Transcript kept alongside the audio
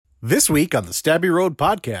This week on the Stabby Road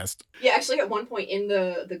podcast. Yeah, actually, at one point in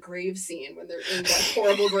the grave scene, when they're in that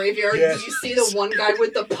horrible graveyard, Yes. did you see the one guy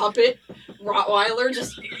with the puppet Rottweiler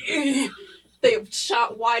just... They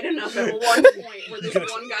shot wide enough at one point where this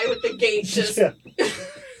one guy with the gate just... Yeah.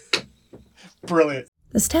 Brilliant.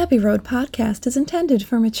 The Stabby Road podcast is intended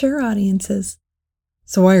for mature audiences.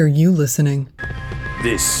 So why are you listening?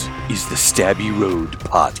 This is the Stabby Road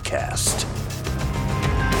podcast.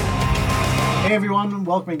 Hey everyone,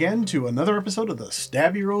 welcome again to another episode of the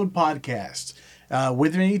Stabby Road podcast.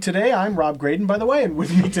 With me today, I'm Rob Graydon, by the way, and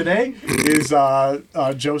with me today is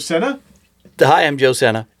Joe Senna. Hi, I'm Joe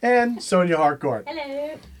Senna. And Sonia Harcourt.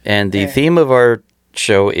 Hello. And the theme of our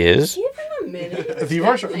show is... Give him a minute. The theme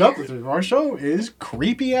of our show is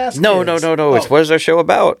creepy ass kids. No. It's what is our show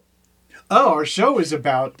about? Oh, our show is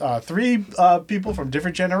about three people from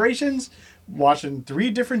different generations watching three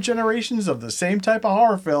different generations of the same type of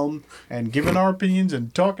horror film and giving our opinions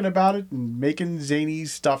and talking about it and making zany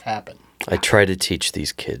stuff happen. I try to teach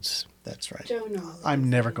these kids. That's right. Joe knows. I'm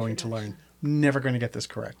never going to learn. Never going to get this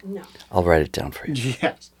correct. No. I'll write it down for you.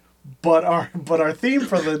 Yes. But our theme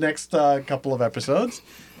for the next couple of episodes,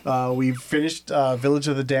 we've finished Village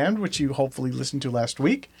of the Damned, which you hopefully listened to last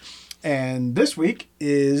week. And this week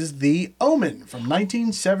is The Omen from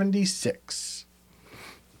 1976.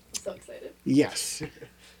 So excited. Yes.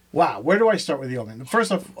 Wow. Where do I start with The Omen?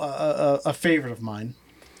 First off, a favorite of mine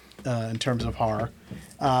in terms of horror.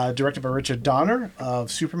 Directed by Richard Donner of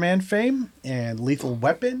Superman fame and Lethal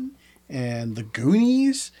Weapon and The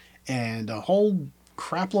Goonies and a whole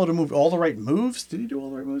crapload of movies. All the Right Moves. Did he do All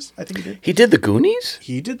the Right Moves? I think he did. He did the Goonies?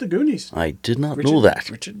 He did The Goonies. I did not know that.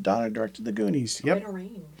 Richard Donner directed The Goonies. Yep. Quite a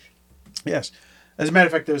range. Yes. As a matter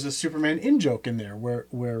of fact, there's a Superman in-joke in there where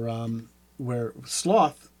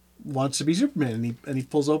Sloth wants to be Superman, and he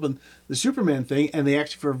pulls open the Superman thing, and they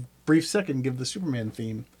actually, for a brief second, give the Superman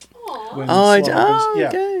theme. Aww. When Oh, Sloth opens- yeah.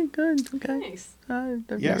 okay, good, okay. Nice. I've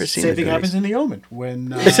Yes. never seen Same the thing happens Goonies. in The Omen when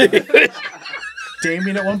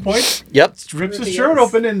Damien at one point Yep. rips his Reveals. shirt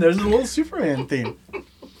open, and there's a little Superman theme.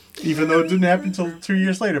 Even though it didn't happen until 2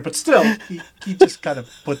 years later, but still, he just kind of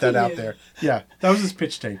put that out there. Yeah, that was his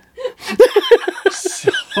pitch tape.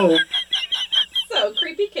 So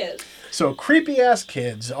Creepy kids. So creepy ass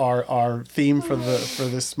kids are our theme for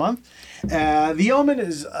this month. The Omen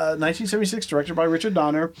is 1976, directed by Richard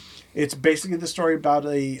Donner. It's basically the story about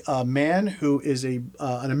a man who is an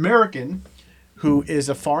American who is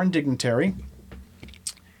a foreign dignitary,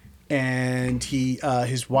 and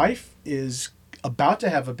his wife is about to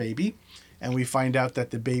have a baby, and we find out that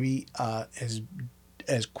the baby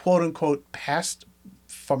has quote unquote passed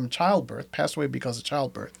away because of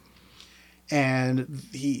childbirth. And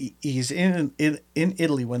he's in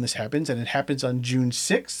Italy when this happens, and it happens on June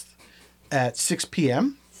 6th at 6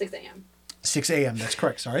 p.m. 6 a.m. 6 a.m., that's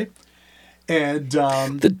correct, sorry. And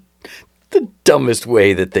The dumbest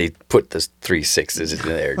way that they put the 3 6s in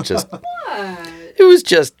there. Just What? It was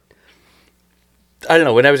just... I don't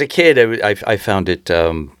know. When I was a kid, I found it,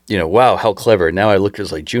 wow, how clever. Now I look at it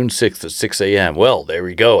as like June 6th at 6 a.m. Well, there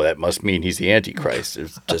we go. That must mean he's the Antichrist.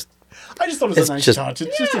 It's just... I just thought it was It's a nice just touch.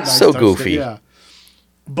 It's just a nice so touch goofy. Yeah.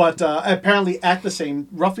 But apparently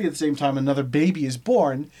roughly at the same time, another baby is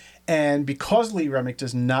born. And because Lee Remick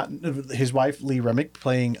does not, his wife Lee Remick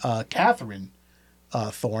playing Catherine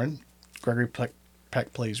Thorne, Gregory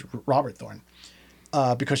Peck plays Robert Thorne,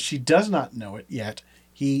 because she does not know it yet,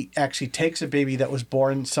 he actually takes a baby that was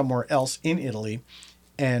born somewhere else in Italy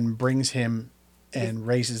and brings him and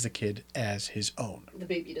raises the kid as his own. The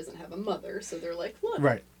baby doesn't have a mother, so they're like, look,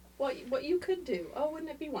 Right. what you could do. Oh,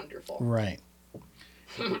 wouldn't it be wonderful? Right.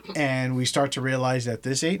 And we start to realize that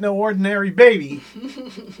this ain't no ordinary baby.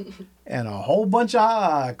 And a whole bunch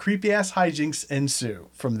of creepy ass hijinks ensue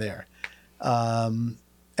from there.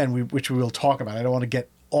 Which we will talk about. I don't want to get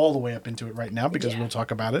all the way up into it right now because we'll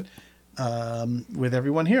talk about it with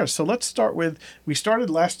everyone here. So let's start with, we started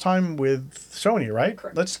last time with Sonia, right?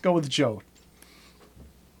 Correct. Let's go with Joe.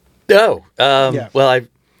 Oh, Yeah. well,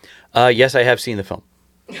 yes, I have seen the film.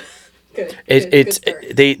 Good. It's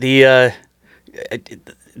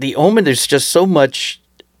the Omen. There's just so much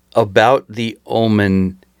about the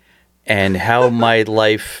Omen and how my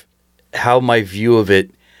view of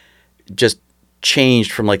it just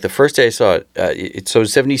changed from like the first day I saw it. It's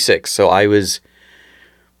 76, so I was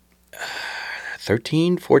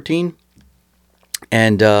 13, 14,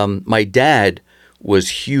 and my dad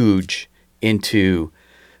was huge into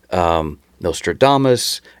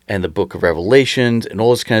Nostradamus and the Book of Revelations and all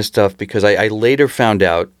this kind of stuff, because I later found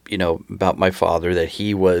out, about my father, that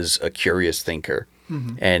he was a curious thinker.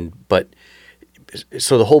 Mm-hmm.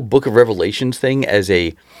 So the whole Book of Revelations thing as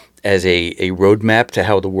a as a roadmap to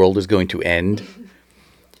how the world is going to end.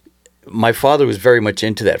 My father was very much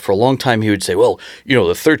into that. For a long time, he would say, well, the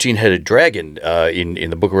 13-headed dragon in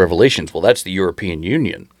the Book of Revelations, well, that's the European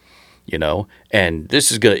Union, and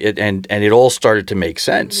this is going to, and it all started to make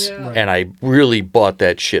sense. Yeah. Right. And I really bought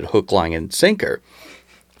that shit hook, line, and sinker.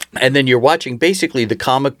 And then you're watching basically the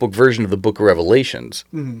comic book version of the Book of Revelations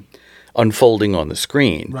unfolding on the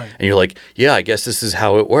screen. Right. And you're like, yeah, I guess this is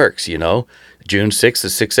how it works, June 6th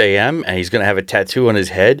at 6 a.m., and he's going to have a tattoo on his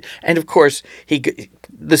head. And, of course,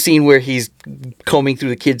 the scene where he's combing through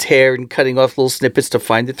the kid's hair and cutting off little snippets to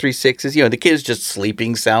find the 3 6s. The kid is just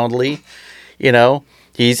sleeping soundly,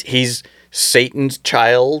 He's Satan's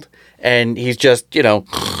child, and he's just,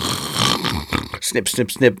 snip,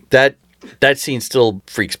 snip, snip. That scene still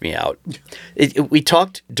freaks me out. We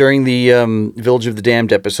talked during the Village of the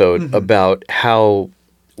Damned episode about how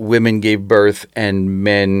women gave birth and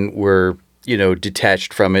men were,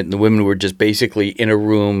 detached from it. And the women were just basically in a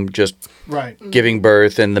room just giving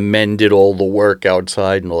birth, and the men did all the work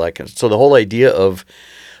outside and all that kind of stuff. So the whole idea of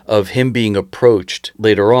him being approached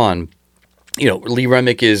later on, Lee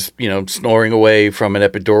Remick is, snoring away from an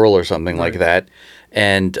epidural or something like that.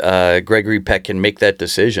 And Gregory Peck can make that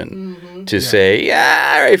decision to say,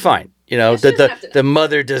 yeah, all right, fine. The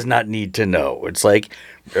mother does not need to know. It's like,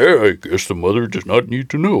 yeah, I guess the mother does not need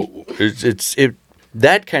to know.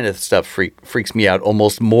 That kind of stuff freaks me out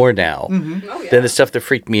almost more now than the stuff that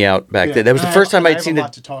freaked me out back then. That was the first time I'd seen a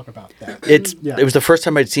lot to talk about that. It was the first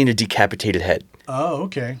time I'd seen a decapitated head. Oh,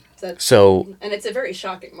 okay. And it's a very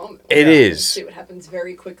shocking moment. It is. It happens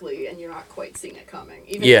very quickly, and you're not quite seeing it coming.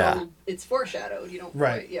 Even though it's foreshadowed, you don't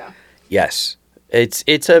quite, Yes. It's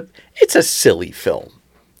a silly film.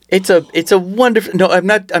 It's a wonderful. No, I'm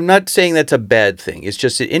not saying that's a bad thing. It's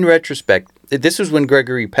just that in retrospect, this was when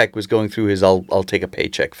Gregory Peck was going through his I'll take a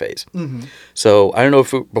paycheck phase. So I don't know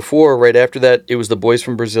if before or right after that, it was The Boys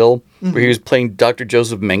from Brazil, where he was playing Dr.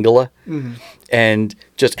 Joseph Mengele and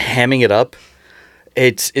just hamming it up.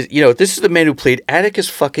 This is the man who played Atticus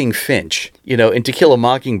fucking Finch, in To Kill a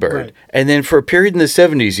Mockingbird. Right. And then for a period in the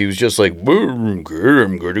 70s, he was just like, I'm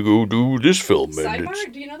going to go do this film.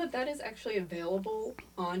 Sidebar, do you know that is actually available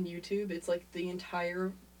on YouTube? It's like the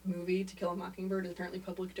entire movie To Kill a Mockingbird is apparently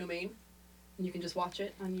public domain. And you can just watch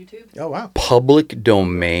it on YouTube. Oh, wow. Public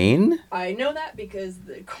domain? I know that because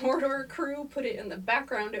the Corridor crew put it in the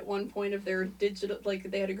background at one point of their digital,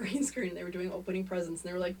 they had a green screen. They were doing opening presents, and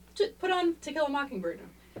they were like, just put on To Kill a Mockingbird.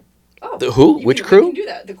 Oh. The who? Which crew? You can do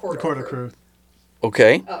that. The Corridor crew.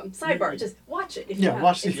 Okay. Sidebar, just watch it.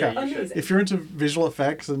 Watch it. the Amazing. If you're into visual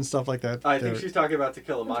effects and stuff like that. I think she's talking about To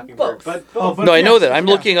Kill a Mockingbird. Both. But no, I know that. I'm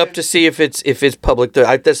looking up to see if it's public.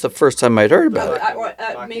 That's the first time I'd heard about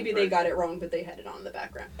it. Maybe they got it wrong, but they had it on in the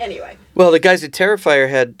background. Anyway. Well, the guys at Terrifier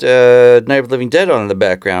had Night of the Living Dead on in the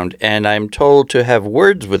background, and I'm told to have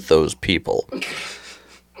words with those people.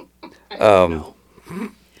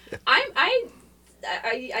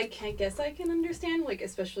 I can't guess I can understand,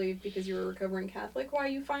 especially because you're a recovering Catholic, why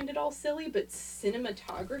you find it all silly, but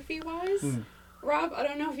cinematography-wise, Rob, I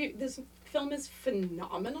don't know if this film is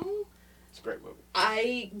phenomenal. It's a great movie.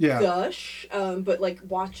 I gush, but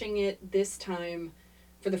watching it this time,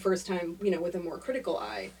 for the first time, with a more critical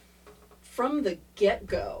eye, from the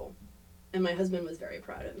get-go, and my husband was very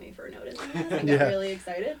proud of me for noticing this, I got really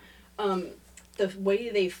excited, the way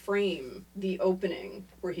they frame the opening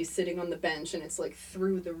where he's sitting on the bench and it's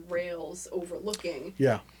through the rails overlooking.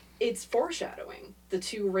 Yeah. It's foreshadowing the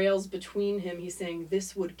two rails between him. He's saying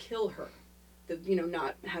this would kill her,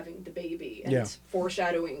 not having the baby, and it's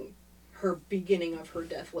foreshadowing her beginning of her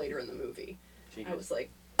death later in the movie. I was like,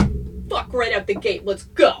 fuck, right out the gate, let's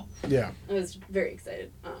go. Yeah. I was very excited.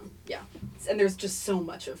 And there's just so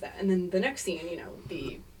much of that. And then the next scene,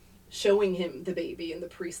 the showing him the baby and the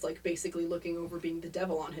priest basically looking over, being the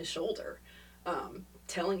devil on his shoulder,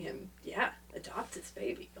 telling him, adopt this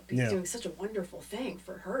baby. He's doing such a wonderful thing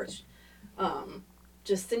for her.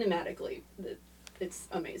 Just cinematically, it's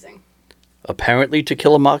amazing. Apparently To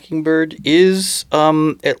Kill a Mockingbird is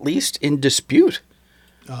at least in dispute.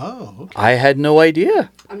 Oh, okay. I had no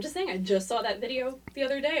idea. I'm just saying, I just saw that video the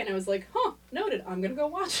other day, and I was like, noted, I'm going to go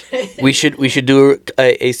watch it. We should do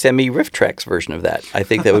a semi-riff tracks version of that. I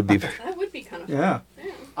think that would be... That would be kind of fun. Yeah.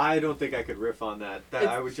 I don't think I could riff on that.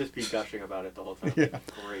 I would just be gushing about it the whole time. Yeah.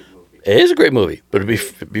 Great movie. It is a great movie, but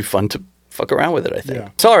it'd be fun to fuck around with it, I think.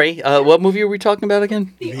 Yeah. Sorry, what movie are we talking about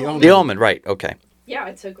again? The Omen. The Omen, right, okay. Yeah,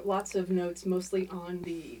 I took lots of notes, mostly on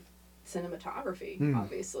the cinematography,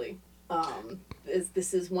 obviously.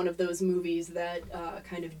 This is one of those movies that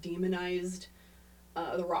kind of demonized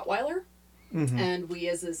the Rottweiler. And we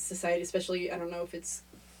as a society, especially, I don't know if it's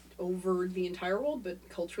over the entire world, but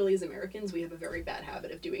culturally as Americans, we have a very bad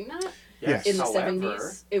habit of doing that. Yes. In the However,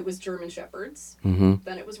 70s, it was German Shepherds. Mm-hmm.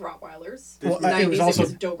 Then it was Rottweilers. Well, In the 90s, it was also it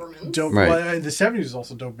was Dobermans. Right. Well, in the 70s, it was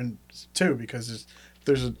also Doberman too, because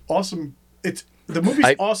there's an awesome. The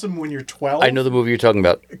movie's awesome when you're 12. I know the movie you're talking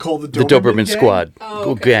about. Called the Doberman Gang. Squad.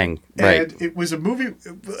 Oh, okay. Gang. Right. And it was a movie,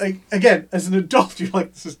 like, again, as an adult, you're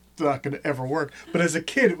like, this is not going to ever work. But as a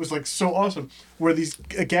kid, it was like so awesome, where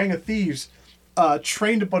a gang of thieves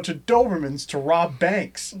trained a bunch of Dobermans to rob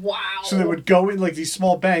banks. Wow. So they would go in like these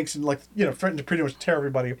small banks and threaten to pretty much tear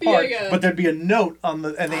everybody apart. Yeah. But there'd be a note and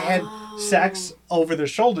they had sacks over their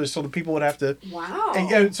shoulders so the people would have to. Wow.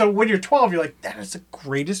 And so when you're 12, you're like, that is the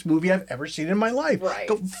greatest movie I've ever seen in my life. Right.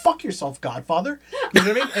 Go fuck yourself, Godfather. You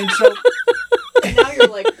know what I mean? And so. And now you're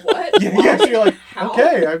like, what? Yeah, so you're like, How?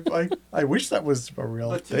 okay, I wish that was a real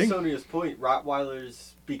But to thing. Sonia's point,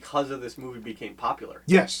 Rottweilers, because of this movie, became popular.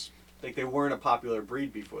 Yes. Like, they weren't a popular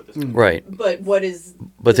breed before this movie. Right. But what is...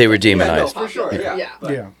 But they were Yeah, no, demonized. for sure, yeah.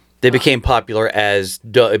 But, Yeah. They became popular as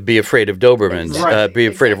be afraid of Dobermans, Right. be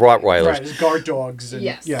afraid of Rottweilers. Right, as guard dogs. And,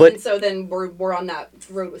 Yes. Yeah. But- And so then we're on that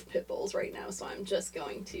road with pit bulls right now, so I'm just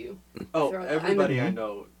going to... Oh, throw that. everybody I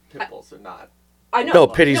know, pit bulls are not. I know. No,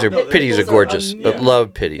 pitties No, are no, pitties are pitbulls are gorgeous. amazing. I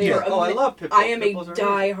love pitties. They are Oh, I love pit bulls. I am Pit a bulls are amazing.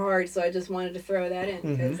 die-hard, so I just wanted to throw that in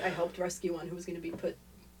because I helped rescue one who was going to be put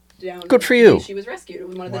down. Good for the you. day She was rescued. It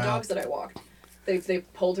was one of the Wow. dogs that I walked. They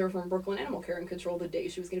pulled her from Brooklyn Animal Care and Control the day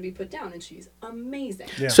she was going to be put down, and she's amazing.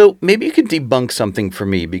 Yeah. So maybe you can debunk something for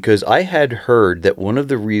me, because I had heard that one of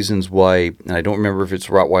the reasons why, and I don't remember if it's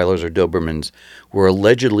Rottweilers or Dobermans, were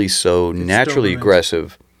allegedly so naturally Dobermans.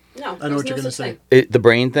 aggressive. No, I know there's what you're no gonna such say. thing. The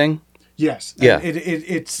brain thing? Yes. Yeah. And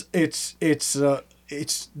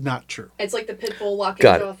it's not true. It's like the pit bull lock and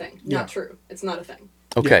Got it. jaw thing. Yeah. Not true. It's not a thing.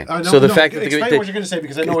 Okay. Yeah. So the fact that explain what you're going to say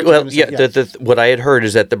because I know what well, you're going yeah, to say. what I had heard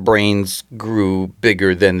is that the brains grew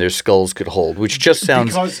bigger than their skulls could hold, which just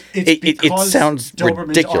sounds because it sounds Dobermans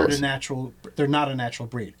ridiculous. They're not a natural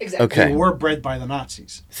breed. Exactly. Okay. They were bred by the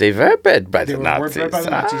Nazis. They were bred by They the were Nazis. bred by the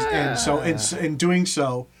Nazis, and so in doing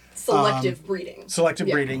so, Selective breeding. selective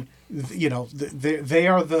Yeah. breeding, they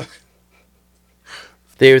are the.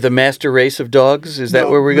 They are the master race of dogs. Is that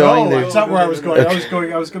where we're going? No, They're- it's not where I was going.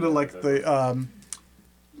 I was going to like the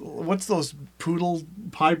what's those poodle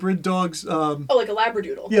hybrid dogs? Oh, like a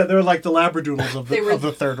Labradoodle. Yeah, they're like the Labradoodles of They were-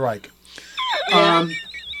 the Third Reich. Yeah.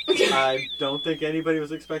 I don't think anybody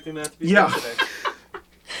was expecting that to be Yeah. said today.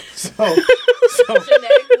 So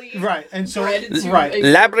Genetically right, and so bred to right, a-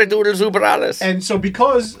 Labradoodles ubralis. and so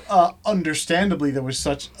because understandably there was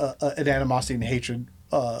such an animosity and hatred.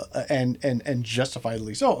 And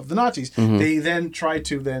justifiably so of the Nazis, they then tried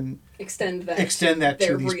to extend that to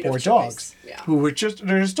their these breed poor of dogs choice. Yeah. who were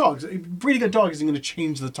they're just dogs. Breeding a dog isn't going to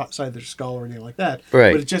change the top side of their skull or anything like that.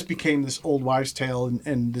 Right. But it just became this old wives' tale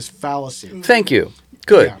and this fallacy. Thank you.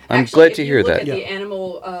 Good. Yeah. I'm Actually, glad if to you hear look that. At the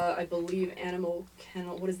animal, I believe animal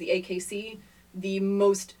kennel. What is the AKC? The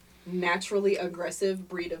most naturally aggressive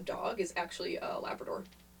breed of dog is actually a Labrador.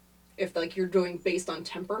 If you're doing based on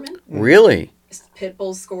temperament, Really? pit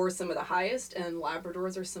bulls score some of the highest, and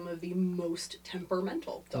Labradors are some of the most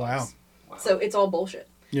temperamental dogs. Wow. So it's all bullshit.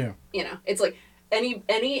 Yeah. It's like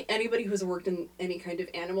anybody who's worked in any kind of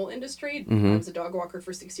animal industry. Mm-hmm. I was a dog walker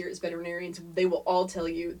for 6 years. Veterinarians, they will all tell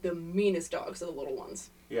you the meanest dogs are the little ones.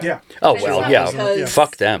 Yeah. Oh, And well, it's yeah. not because-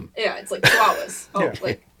 Fuck them. Yeah, it's like Chihuahuas. Yeah.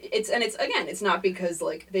 Like it's not because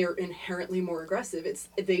they are inherently more aggressive.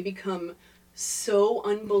 They become so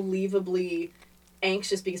unbelievably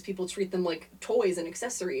anxious because people treat them like toys and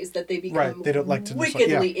accessories that they become Right, they don't like to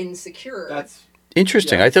wickedly insecure. That's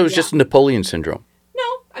Interesting. Yeah. I thought it was just Napoleon syndrome. No,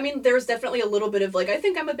 I mean there's definitely a little bit of I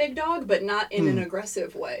think I'm a big dog, but not in an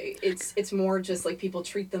aggressive way. It's more just people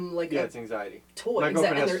treat them like yeah, a it's anxiety. toy. My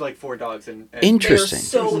girlfriend And has they're- 4 dogs and Interesting. They're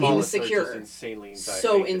so the smallest are insecure. just insanely anxiety.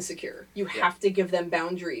 So insecure. You have to give them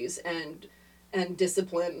boundaries and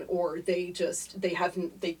discipline, or they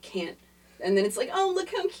can't. And then it's oh, look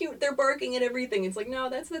how cute they're barking at everything. It's no,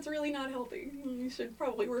 that's really not healthy. You should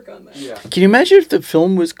probably work on that. Yeah. Can you imagine if the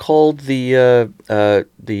film was called the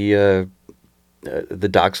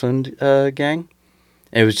Dachshund gang,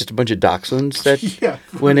 and it was just a bunch of dachshunds that Yeah.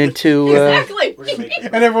 went into Exactly. We're gonna make it.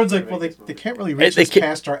 And everyone's like, well, they can't really reach They us can't-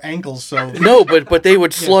 past our ankles, so No, but they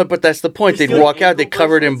would slaughter. But that's the point. They'd walk out. They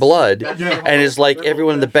covered in blood, Yeah. and it's like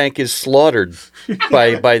everyone in the bank is slaughtered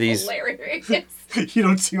by these. Hilarious. you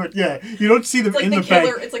don't see what. Yeah, you don't see them It's like in the the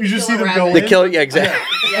killer- bank. it's like you the just see killer them go rabbit. in. The killer, yeah, exactly.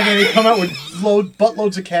 And then they come out with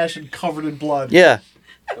buttloads of cash and covered in blood. Yeah.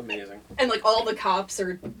 Amazing. And all the cops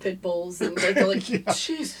are pit bulls, and they're like, Yeah.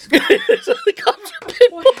 Jesus, So the cops are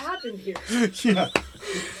pit what happened here? Yeah.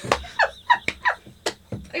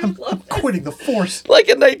 I would love that. quitting the force. Like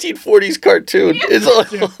a 1940s cartoon. It's all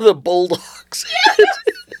the bulldogs.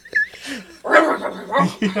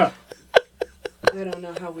 Yeah. I don't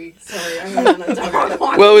know how we. Sorry, I don't want to talk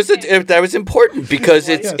about Well, that was important because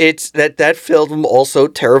it's that film also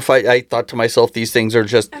terrified. I thought to myself, these things are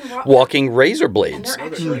just walking razor And blades. they're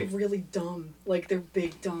actually really dumb. Like, they're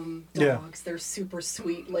big, dumb dogs. Yeah. They're super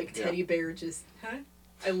sweet. Like, teddy bear just... Huh?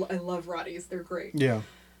 I love Rotties. They're great. Yeah.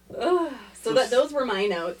 So those were my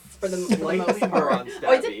notes for the most More part. on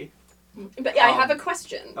Stabby. But I have a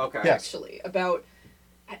question, Okay. Yes. actually, about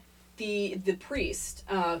the priest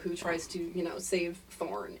who tries to, save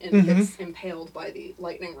Thorn and gets impaled by the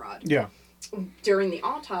lightning rod. Yeah. During the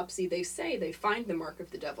autopsy, they say they find the mark of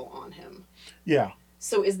the devil on him. Yeah.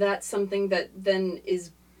 So is that something that then is,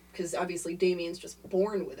 because obviously Damien's just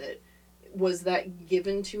born with it, was that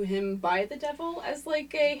given to him by the devil as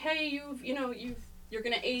like a, hey, you're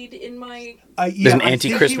gonna aid in my... As an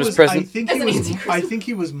anti-Christmas present? I think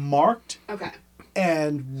he was marked Okay.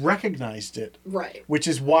 and recognized it. Right. Which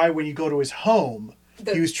is why when you go to his home,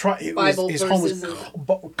 The he was trying. Bible His home was verses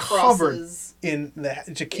covered crosses. in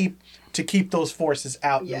to keep those forces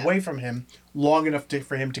out and away from him long enough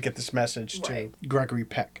for him to get this message to Gregory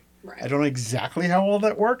Peck. Right. I don't know exactly how all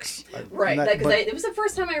that works. Right, because it was the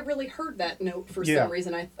first time I really heard that note for some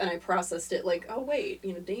reason. I processed it like, oh wait,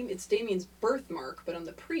 it's Damien's birthmark, but on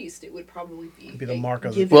the priest it would probably be the mark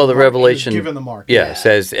of the revelation. Given the mark,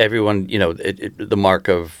 says everyone, the mark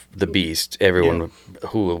of the beast. Everyone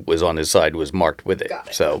who was on his side was marked with it. Got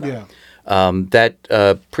it. So yeah.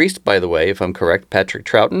 that priest, by the way, if I'm correct, Patrick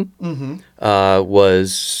Troughton,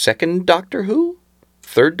 was second Doctor Who,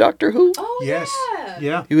 third Doctor Who. Oh Yes.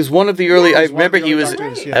 Yeah. He was one of the early. I was one of remember the he early was.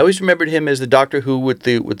 Doctors, yeah. I always remembered him as the Doctor Who with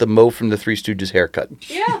the Mo from the Three Stooges haircut.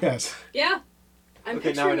 Yeah. Yes. Yeah. I'm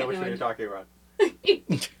Okay, now I know which picturing one it you're talking about.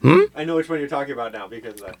 Hmm? I know which one you're talking about now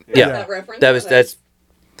because of that. Yeah. That reference. That's.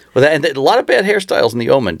 Well, and a lot of bad hairstyles in the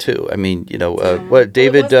Omen too. I mean, what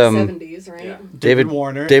David, Well, it was the 70s, right? yeah. David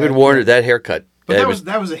Warner. David Warner, that haircut. But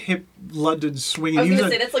that was a hip London swinging. I was gonna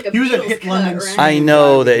say, that's like a he was a Beatles hip cut, London right? swinging I guy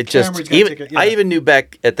know with that the it just camera's got even to take I even knew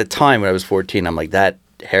back at the time when I was 14. I'm like, that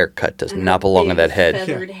haircut does And not her belong on big that head.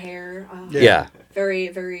 Feathered hair. Yeah. Very,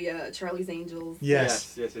 very Charlie's Angels.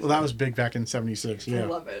 Yes. Yes. Well, that was big back in '76. I Yeah.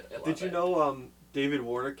 love it. Did you know David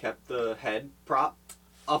Warner kept the head prop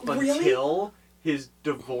up Really? until his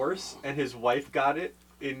divorce, and his wife got it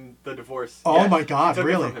in the divorce. Oh Yeah, my she God! took it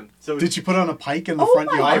Really? from him. So Did she put on a pike in the Oh front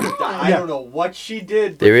my yard? God. I don't know what she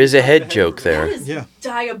did. but There is she a got head the joke from there. That is Yeah.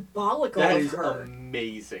 diabolical That of is her.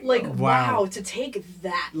 amazing. Like, Wow. wow, to take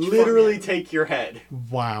that. from literally him. take your head.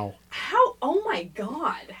 Wow. How? Oh my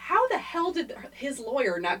God! How the hell did his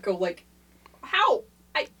lawyer not go like? How?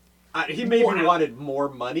 He maybe Wow. wanted more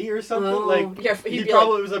money or something. Oh, like yeah, he he'd be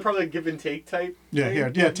probably was probably a give and take type. Yeah.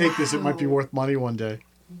 thing. Yeah. Take this. It might be Wow. worth money one day.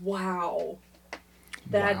 Wow.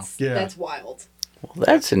 That's Yeah. that's wild. Well,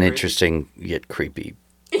 that's an Crazy. interesting yet creepy.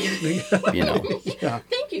 Yeah.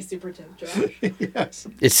 Thank you, Super Tim Josh. Yes.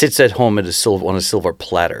 It sits at home on a silver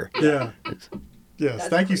platter. Yeah. Yes. That's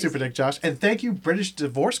Thank you, crazy. Super Dick Josh, and thank you, British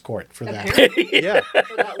Divorce Court, for that. Apparently, Yeah.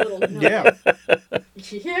 for that little note. Yeah.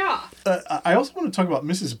 Yeah. I also want to talk about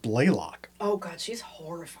Mrs. Blaylock. Oh God, she's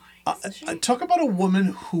horrifying. Isn't she? Talk about a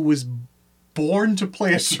woman who was born to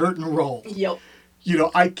play a certain role. Yep.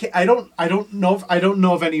 I don't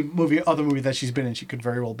know of any other movie that she's been in. She could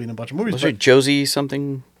very well be in a bunch of movies. Was but it Josie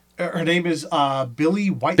something? her name is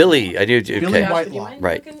Billy White. Billy, I do. Okay. Billy Josh, White- would you mind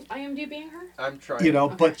Right. looking IMDbing her? I'm trying. You know,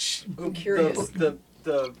 Okay. but I'm curious. The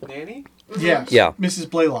nanny. yeah, Yeah. Mrs.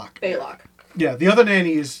 Blaylock. Baylock. Yeah, the other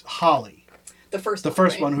nanny is Holly, The first the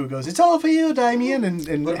first right? one who goes, "It's all for you, Damien," and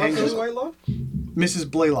What about hangs Billy us- Whitelaw? Mrs.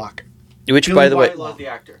 Blaylock. Which, Billy by the way, Whitelaw's the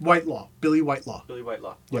actor. Whitelaw, Billy Whitelaw. Billy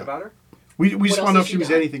Whitelaw. Yeah. What about her? We just What want to else know has if she she was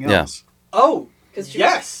done? anything Yeah. else. Oh, 'Cause she-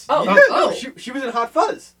 yes. Oh, yeah, oh. no, she was in Hot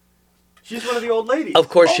Fuzz. She's one of the old ladies. of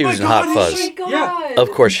course Oh she my was in God, Hot is Fuzz. Oh my God. Yeah.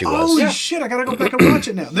 Of course she was. Holy Yeah. shit! I gotta go back and watch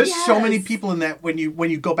it now. There's so many Yes. people in that when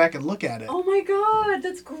you go back and look at it. Oh my God,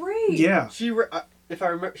 that's great. Yeah. If I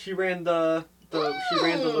remember, she ran the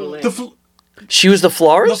little inn. The fl- She was the the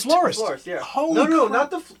florist? florist. Florist, yeah. Holy no, crap.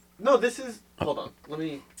 not the. No, this is. Hold on. Let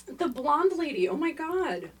me. The blonde lady. Oh my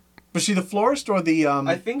God. Was she the florist or the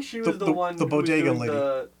I think she was the one. the who was bodega doing lady.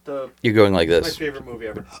 The You're going like my this. favorite movie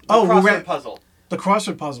ever. Oh, the we crossword ran- puzzle. The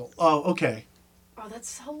crossword puzzle. Oh, okay. Oh,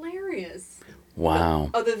 that's hilarious. Wow.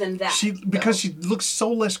 Other than that, Because though. she looks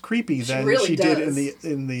so less creepy than really she did does.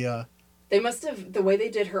 in the. They must have, the way they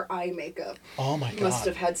did her eye makeup Oh my god. must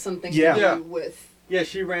have had something Yeah. to do Yeah. with. Yeah,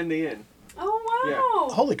 she ran the inn. Oh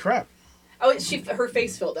wow. Holy crap. Oh, her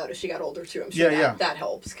face filled out as she got older too. I'm sure Yeah, yeah. that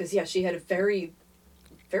helps because she had a very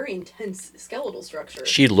very intense skeletal structure.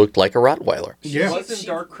 She looked like a Rottweiler. Yeah. She was in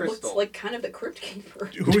Dark Crystal. Looks like kind of the Crypt Keeper.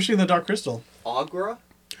 Who was she in the Dark Crystal? Agra?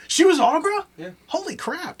 She was Agra? Yeah. Holy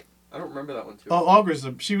crap. I don't remember that one too.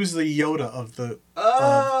 Oh, she was the Yoda of the...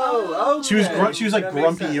 Oh, She was okay. she was like That makes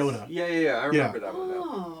grumpy sense. Yoda. Yeah. I remember that one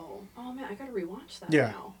now. Oh man, I gotta rewatch that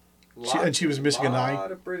Yeah. now. She was missing an eye. A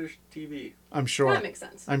lot of British TV. I'm sure. That makes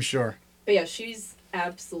sense. I'm sure. But yeah, she's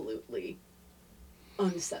absolutely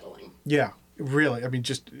unsettling. Yeah, really. I mean,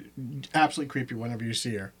 just absolutely creepy whenever you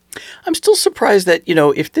see her. I'm still surprised that,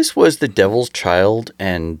 if this was the devil's child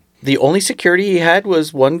and the only security he had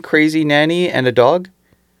was one crazy nanny and a dog.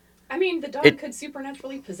 I mean, the dog could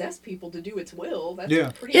supernaturally possess people to do its will.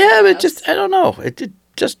 That's pretty Yeah, but badass. I don't know.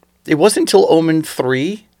 It wasn't until Omen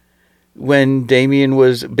 3 when Damien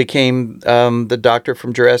became the doctor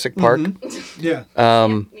from Jurassic Park. Yeah.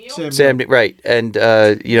 Neil? Sam, right. And,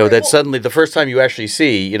 that well- suddenly the first time you actually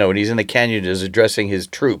see, when he's in the canyon is addressing his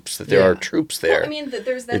troops, that there are troops there. Well, I mean,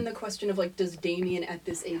 there's then the question of, like, does Damien at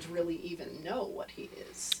this age really even know what he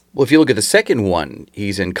is? Well, if you look at the second one,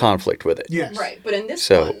 he's in conflict with it. Yes. Right, but in this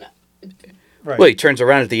So- one, Right. Well, he turns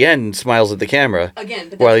around at the end and smiles at the camera. again,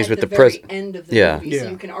 but while that's he's at with the the very pres- end of the Yeah. movie, so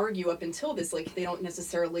Yeah. you can argue up until this, like, they don't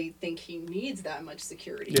necessarily think he needs that much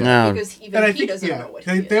security. No. Because even And I he think, doesn't know what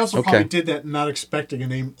they, he they is. also Okay. probably did that not expecting a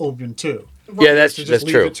name Omen too. Yeah, that's To just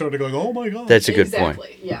leave true. it sort of going, oh my god. That's a good point.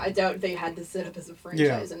 Exactly. Yeah, I doubt they had this set up as a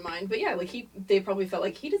franchise in mind. But yeah, like they probably felt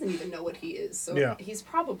like he doesn't even know what he is, so Yeah. he's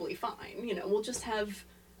probably fine. We'll just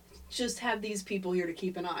have these people here to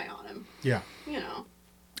keep an eye on him. Yeah.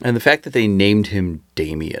 And the fact that they named him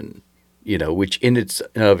Damien, which in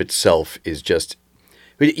of itself is just,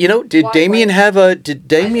 did Why- Damien why- have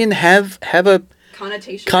a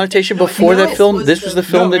connotation No, I before think that film? This was the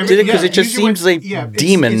film that did it because it just seems like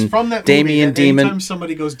demon, It's from that Damien, movie that demon. Anytime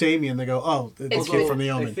somebody goes Damien, they go, oh, it It's came good. from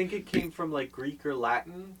the I Omen. think it came from like Greek or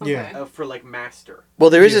Latin. Yeah. For like master.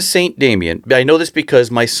 Well, there is a Saint Damien. I know this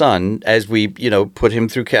because my son, as we, put him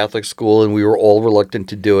through Catholic school, and we were all reluctant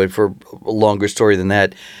to do it for a longer story than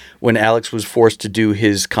that. When Alex was forced to do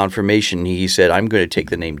his confirmation, he said, "I'm going to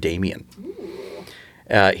take the name Damien."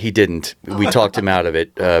 He didn't. We talked him out of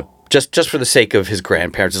it. Just for the sake of his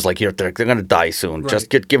grandparents, it's like they're going to die soon. Right. Just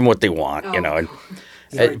give them what they want,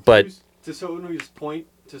 And but To Sonu's point,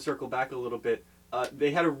 to circle back a little bit,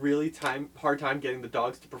 they had a really hard time getting the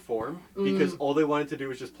dogs to perform because all they wanted to do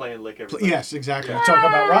was just play and lick everybody. Yes, exactly. Talk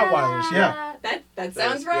about Rottweilers, yeah. That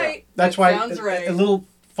sounds right. That's That why sounds right. a little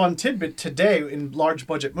fun tidbit today in large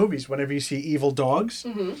budget movies, whenever you see evil dogs,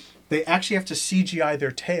 they actually have to CGI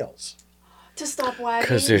their tails. To stop wagging.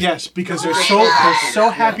 'Cause they're- Yes, because they're so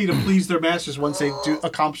happy to please their masters once they do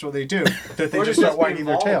accomplish what they do that they Or just to start be wagging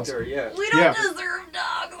their tails. involved, or, yeah. We don't Yeah. deserve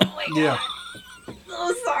dogs. Oh my god. Yeah.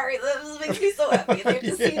 So sorry. That just makes me so happy. They have to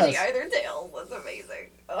Yes. CGI their tails. That's amazing.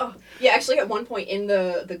 Oh. Yeah, actually, at one point in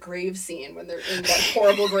the grave scene, when they're in that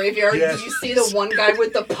horrible graveyard, Yes. did you see the one guy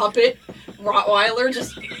with the puppet Rottweiler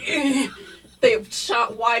just... They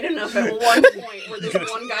shot wide enough at one point where this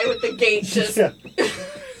one guy with the gate just... Yeah.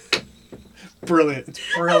 Brilliant. It's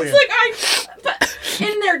brilliant. It's like, but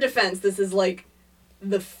in their defense, this is like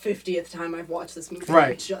the 50th time I've watched this movie.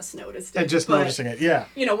 Right. I just noticed it. And just But, noticing it, yeah.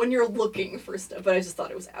 when you're looking for stuff, but I just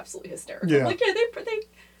thought it was absolutely hysterical. Yeah. Like, yeah,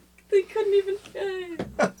 they couldn't even.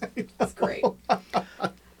 It's great.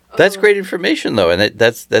 That's great information, though, and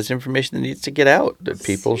that's information that needs to get out. That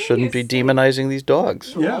people shouldn't be Seriously. demonizing these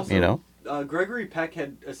dogs. Yeah. Also, Gregory Peck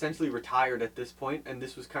had essentially retired at this point, and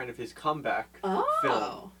this was kind of his comeback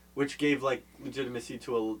film, which gave like legitimacy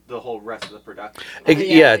to the whole rest of the production.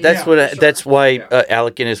 Yeah, that's Yeah, what. sure. That's why Yeah.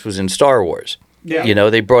 Alec Guinness was in Star Wars. Yeah.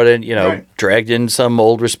 They brought in, Right. dragged in some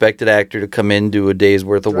old respected actor to come in, do a day's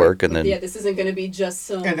worth of work, and then Yeah, this isn't going to be just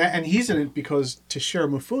some. And he's in it because Toshiro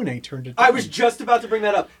Mifune turned it. I was just about to bring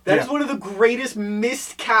that up. That is Yeah. one of the greatest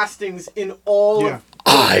miscastings in all Yeah. of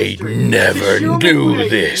I history. never Toshiro knew Mifune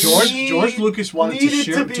this. George Lucas wanted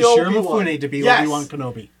needed to be Toshiro Obi-Wan. Mifune to be Yes. Obi-Wan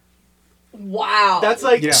Kenobi. Wow. That's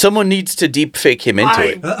like Yeah. Someone needs to deep fake him into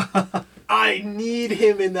it. I need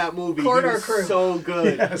him in that movie. Corridor He was Crew. so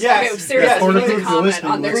good. Yes. Yes. Okay, seriously, yes. we Or need if to you're comment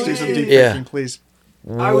listening, on let's this. do some deep Yeah. faking, please.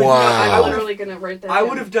 I would, I I'm would, literally going to write that I down.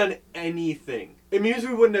 would have done anything. It means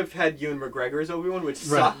we wouldn't have had Ewan McGregor as Obi-Wan, which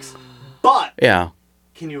Right. sucks. But Yeah.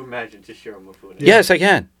 can you imagine Toshiro Mifune? Yes, I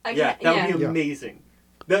can. Yeah, that would be Yeah. amazing.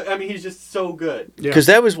 I mean, he's just so good. Yeah. Because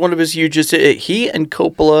that was one of his hugest. He and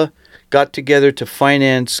Coppola got together to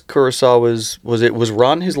finance Kurosawa's. Was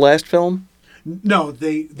Ron his last film? No,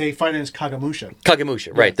 they financed Kagemusha.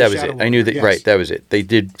 Kagemusha, right? The That was Shadow it. I knew Warrior, that. yes. Right, that was it. They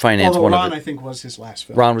did finance Although one Ron, of I it. think, was his last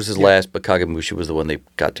film. Ron was his Yeah. last, but Kagemusha was the one they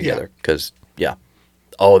got together. Because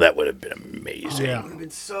Oh, that would have been amazing. Yeah. It would have been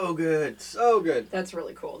so good. So good. That's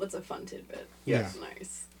really cool. That's a fun tidbit. Yeah. That's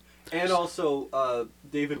nice. And also,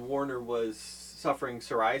 David Warner was suffering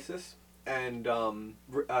psoriasis, and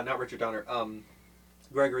not Richard Donner,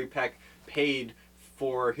 Gregory Peck paid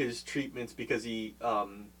for his treatments because he,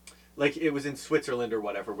 like it was in Switzerland or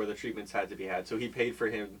whatever where the treatments had to be had, so he paid for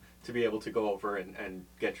him to be able to go over and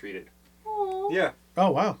get treated. Aww. Yeah.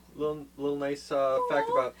 Oh, wow. Little nice fact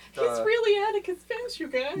about... He's really Atticus Finch, you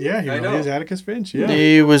guys. Yeah, he I really know. is Atticus Finch. Yeah.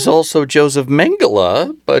 He was also Joseph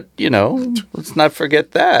Mengele, but, let's not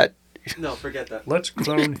forget that. No, forget that. Let's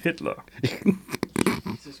clone Hitler.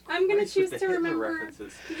 Jesus I'm going to Christ with choose the to Hitler remember.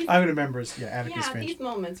 references. I would remember Atticus Yeah, Finch. these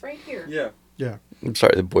moments right here. Yeah. Yeah. I'm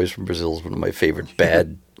sorry, The Boys from Brazil is one of my favorite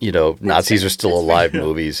bad, Nazis are still alive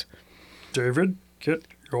movies. David, get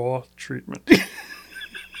your treatment.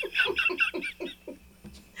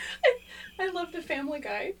 I love the Family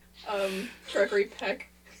Guy, Gregory Peck,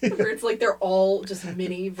 where it's like they're all just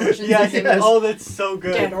mini versions Yeah, of him. yes. Oh, that's so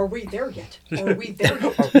good. Dad, are we there yet? Are we there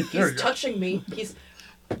yet? Are we there He's yet? touching me. He's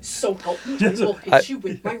so help me. I will hit you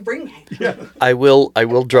with my ring hand. I will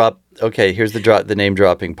drop. Okay, here's the name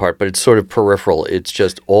dropping part, but it's sort of peripheral. It's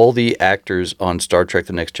just all the actors on Star Trek: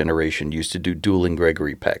 The Next Generation used to do dueling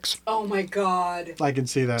Gregory Pecks. Oh my God. I can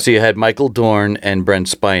see that. So you had Michael Dorn and Brent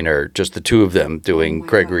Spiner, just the two of them doing Oh my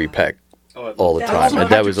Gregory God. Peck Oh, I love all the That time, was and that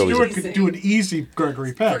Patrick was always. Stewart could do an easy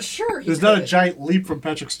Gregory Peck. For sure he There's not a could. giant leap from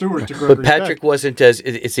Patrick Stewart to Gregory But Patrick Peck. wasn't as.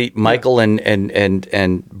 Michael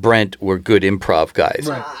and Brent were good improv guys.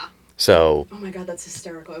 Right. So, Oh my God, that's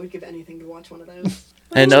hysterical. I would give anything to watch one of those.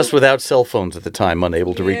 and us without cell phones at the time,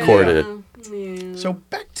 unable to record it. Yeah. So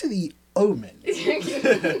back to the Omen.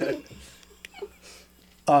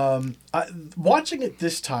 Watching it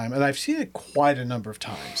this time, and I've seen it quite a number of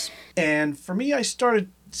times, and for me, I started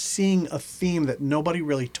seeing a theme that nobody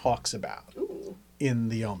really talks about Ooh. in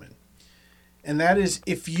the Omen. And that is,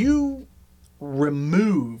 if you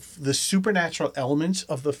remove the supernatural elements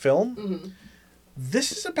of the film,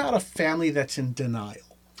 this is about a family that's in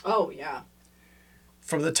denial. Oh, yeah.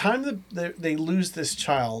 From the time that they lose this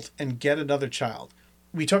child and get another child,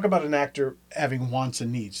 we talk about an actor having wants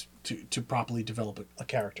and needs to properly develop a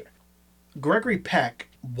character. Gregory Peck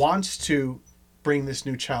wants to bring this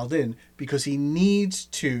new child in because he needs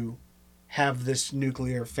to have this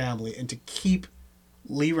nuclear family and to keep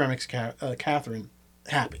Lee Remick's Catherine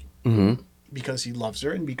happy. Mm-hmm. Because he loves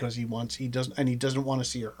her and because he doesn't want to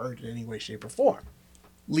see her hurt in any way, shape, or form.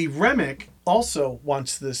 Lee Remick also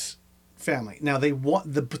wants this family. Now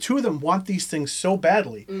the two of them want these things so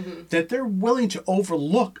badly that they're willing to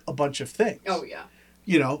overlook a bunch of things. Oh, yeah.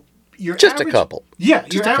 Your Just average, a couple. Yeah,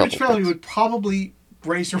 Just your a average couple family things. would probably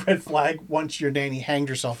raise a red flag once your nanny hanged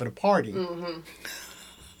herself at a party,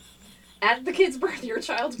 At the kid's birth, your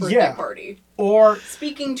child's birthday party. or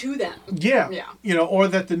Speaking to them. yeah, Yeah. Or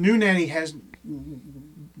that the new nanny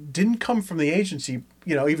didn't come from the agency,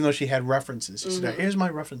 even though she had references. She said, "Here's my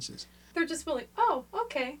references." They're just really, oh,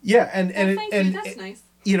 okay. Yeah, and Well, thank and you. That's nice.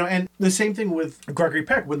 and the same thing with Gregory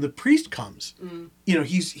Peck when the priest comes.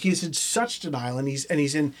 He's in such denial, and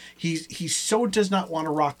he so does not want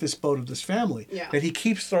to rock this boat of this family that he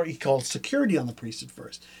he calls security on the priest at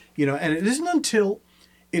first. And it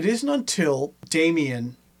isn't until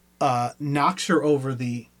Damien knocks her over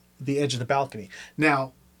the edge of the balcony.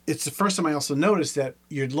 Now, it's the first time I also noticed that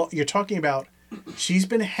you're talking about she's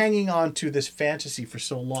been hanging on to this fantasy for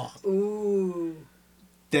so long. Ooh.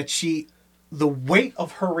 That the weight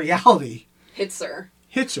of her reality Hits her.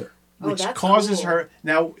 hits her, Oh, which that's causes cool. her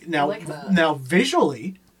I like that. now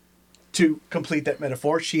visually, to complete that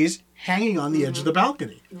metaphor, she is hanging on the edge of the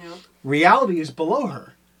balcony. Yeah. Reality is below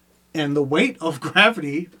her, and the weight of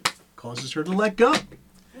gravity causes her to let go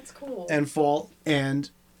That's cool. and fall. And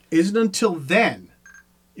isn't until then,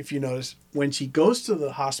 if you notice, when she goes to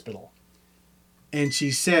the hospital, and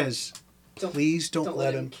she says, "Please don't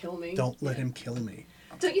let him kill me. Don't let him kill me."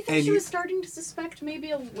 Don't you think And she you- was starting to suspect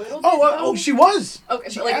maybe a little bit? Oh, she was. Okay,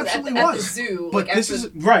 She but like absolutely at the was. zoo. But like this after-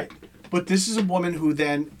 is right. But this is a woman who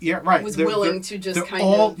then, Was willing to just they're kind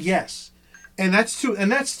all, of- yes, and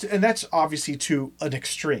that's obviously to an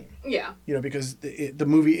extreme. Yeah. Because the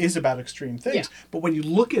movie is about extreme things. Yeah. But when you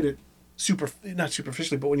look at it not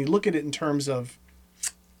superficially, but when you look at it in terms of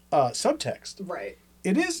subtext, Right.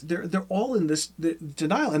 it is they're all in this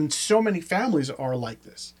denial, and so many families are like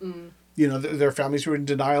this. There are families who are in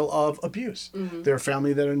denial of abuse. There are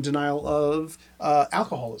families that are in denial of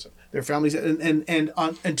alcoholism. There are families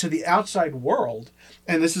and to the outside world,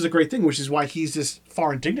 and this is a great thing, which is why he's this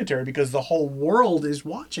foreign dignitary, because the whole world is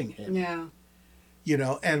watching him. Yeah.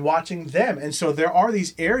 And watching them, and so there are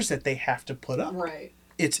these airs that they have to put up. Right.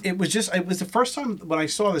 it was the first time when I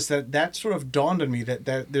saw this that sort of dawned on me that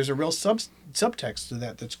there's a real subtext to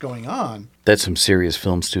that's going on. That's some serious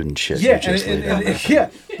film student shit. Yeah, you just laid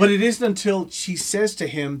out. but it isn't until she says to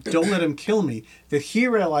him, "Don't let him kill me," that he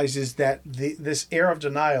realizes that this air of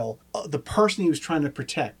denial, the person he was trying to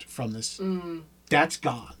protect from this, that's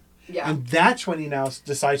gone. Yeah. And that's when he now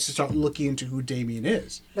decides to start looking into who Damien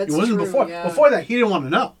is. That's it wasn't true, before. yeah. Before that, he didn't want to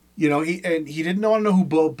know. You know, he didn't want to know who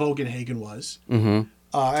Bogenhagen was. Mm-hmm.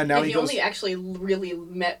 And now And he he goes. only actually really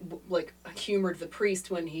humored the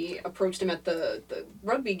priest when he approached him at the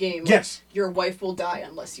rugby game. Yes. Your wife will die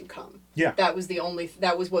unless you come. Yeah. That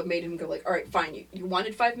was what made him go like, all right, fine. You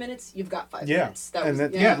wanted 5 minutes. You've got 5 Yeah, minutes. That and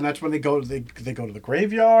was, and that's when they go to the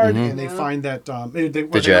graveyard and they find that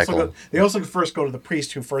they also first go to the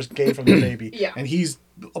priest who first gave him the baby. Yeah. And he's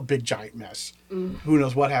a big giant mess. Who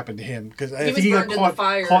knows what happened to him? Because I He think was he got burned in the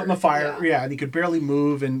fire. caught in the fire. Yeah. Yeah, and he could barely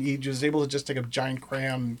move, and he was able to just take a giant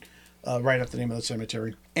crayon. Right up the name of the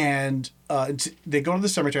cemetery, and they go to the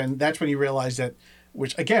cemetery, and that's when you realize that,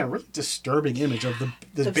 which again, a really disturbing image of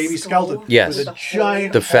the baby skull skeleton, Yes. with a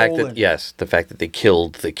giant The fact hole in that it. the fact that they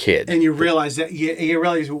killed the kid. And you realize that you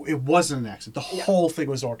realize it wasn't an accident. The whole thing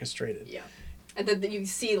was orchestrated. Yeah. And then you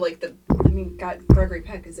see, God, Gregory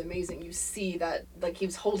Peck is amazing. You see that, he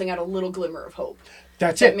was holding out a little glimmer of hope.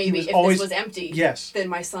 That's That it. maybe He if always, this was empty, yes, then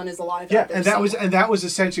my son is alive yeah, out there and that was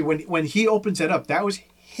essentially when he opens it up. That was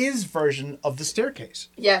his version of the staircase.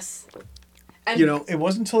 Yes. And You know, it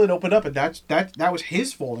wasn't until it opened up, and that was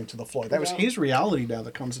his falling to the floor. That was Yeah. his reality now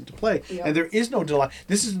that comes into play, Yeah. and there is no denial.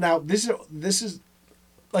 This is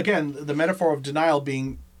again the metaphor of denial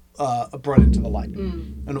being brought into the light,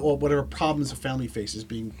 and all whatever problems a family faces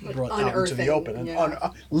being brought out into the unearthing, open, and yeah.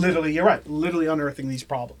 literally, you're right, literally unearthing these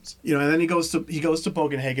problems. You know, and then he goes to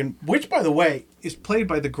Bogenhagen, which, by the way, is played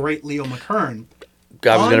by the great Leo McKern,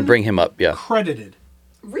 I was going to bring him up. Yeah. credited.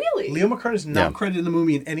 really? Leo McKern is not Yeah. credited in the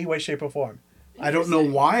movie in any way, shape, or form. I don't know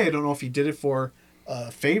Interesting. why. I don't know if he did it for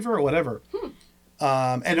favor or whatever.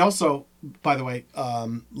 And also, by the way,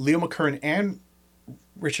 Leo McKern and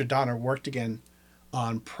Richard Donner worked again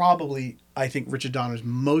on probably, I think, Richard Donner's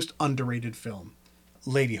most underrated film,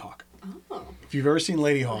 Lady Hawk. Oh. If you've ever seen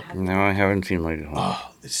Lady Hawk, No, I haven't seen Lady Hawk.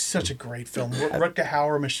 oh, it's such a great film. Rutger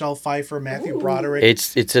Hauer, Michelle Pfeiffer, Matthew Broderick.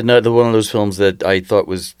 It's another one of those films that I thought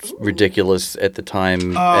was ridiculous at the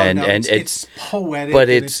time, Oh, and no, and it's poetic, but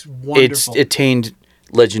and it's wonderful. attained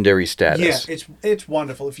legendary status. Yeah, it's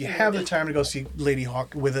wonderful. If you have the time to go see Lady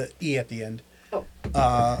Hawk with an E at the end.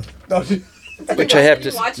 Oh. Which I have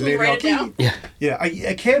Did to. you watch Lady me write it Hawk. down? Yeah. Yeah,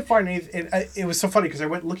 I can't find anything. It was so funny because I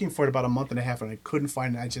went looking for it about a month and a half and I couldn't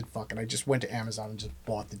find it. I said, fuck it. I just went to Amazon and just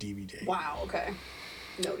bought the DVD. Wow, okay.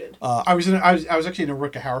 Noted. I was actually in a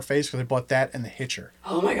Rutger Hauer phase because I bought that and The Hitcher,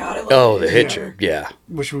 Oh my god, I love Oh, it. The Hitcher. Yeah.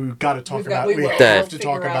 which we've got to talk We've got, about. we We will. have I'll to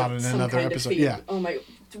talk figure about out it in some another kind of episode. feed. Yeah. Oh my,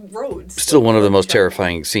 roads. Still one of the most Roads.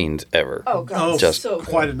 terrifying scenes ever. Oh god, Oh, Just so good.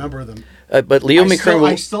 quite a number of them. But Leo I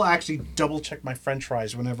McKern. still actually double check my French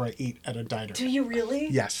fries whenever I eat at a diner. Do you really?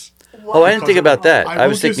 Yes. Oh, I didn't think about that. I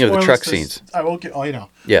was won't give thinking of the truck spoilers to- scenes. I won't give. Oh, you know.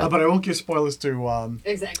 Yeah. But I won't give spoilers to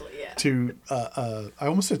Exactly, yeah. I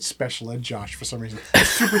almost said special ed Josh for some reason.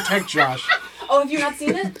 Super tech Josh. Oh, have you not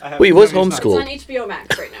seen it? Well, he was No, he's It's on homeschooled. HBO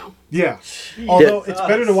Max right now. Yeah. Although it's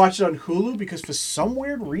better to watch it on Hulu because for some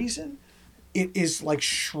weird reason it is like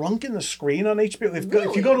shrunk in the screen on HBO.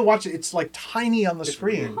 If you go to watch it, it's like tiny on the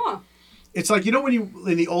screen. Huh. It's like, you know, when you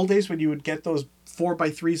in the old days when you would get those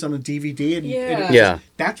 4x3s on a DVD and Yeah. Yeah.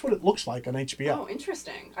 that's what it looks like on HBO. Oh,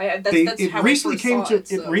 interesting. That's It how recently I first came saw to it.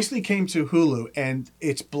 So. recently came to Hulu and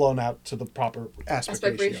it's blown out to the proper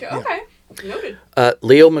aspect ratio. Yeah. Okay. Noted.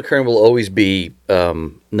 Leo McKern will always be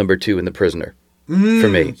number 2 in The Prisoner for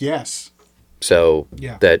me. Yes. So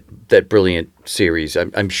Yeah. that brilliant series,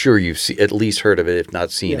 I'm sure you've at least heard of it, if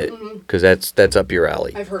not seen Yeah. it, because that's up your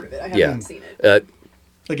alley. I've heard of it. I haven't Yeah. seen it.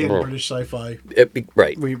 Again, Well, British sci-fi.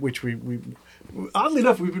 Right. Which we oddly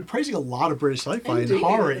enough we've been praising a lot of British sci-fi and Indeed.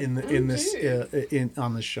 horror in this Indeed.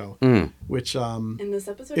 on this show, which In this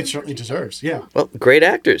episode, it certainly deserves. Yeah. Well, great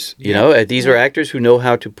actors. You know, these are actors who know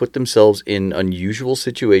how to put themselves in unusual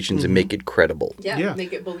situations and make it credible. Yeah,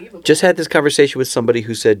 make it believable. Just had this conversation with somebody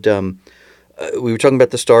who said, we were talking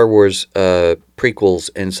about the Star Wars prequels,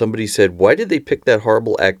 and somebody said, why did they pick that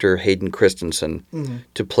horrible actor Hayden Christensen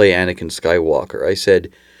to play Anakin Skywalker? I said,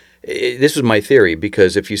 this was my theory,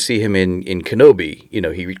 because if you see him in Kenobi, you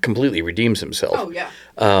know, he completely redeems himself. Oh yeah.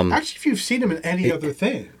 Actually, if you've seen him in any other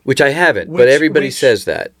thing, Which I haven't, but Which- everybody which- says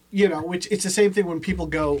that. you know, which it's the same thing when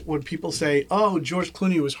people say, "Oh, George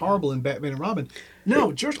Clooney was horrible in Batman and Robin."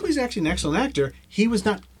 No, George Clooney's actually an excellent actor. He was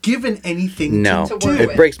not given anything No, to To work do. it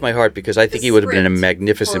with. breaks my heart because I think The he would have been a script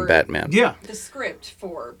magnificent for- Batman. Yeah. The script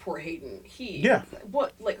for poor Hayden. Yeah.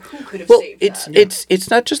 Who could have Well, saved it's that? it's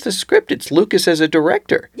not just the script; it's Lucas as a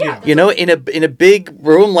director. Yeah. You know, in a big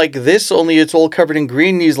room like this, only it's all covered in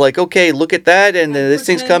green. And he's like, okay, look at that, and this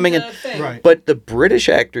thing's coming. And Right. but the British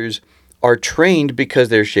actors are trained because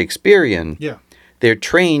they're Shakespearean. Yeah. They're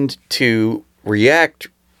trained to react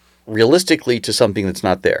realistically to something that's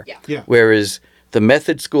not there. Yeah. Yeah. Whereas the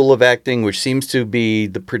method school of acting, which seems to be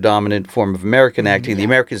the predominant form of American acting, the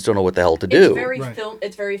Americans don't know what the hell to do. It's very Right. film.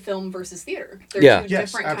 It's very film versus theater. They're Yeah. two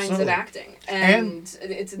Yes, different kinds absolutely. of acting, and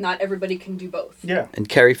it's not everybody can do both. Yeah. And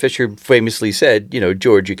Carrie Fisher famously said, you know,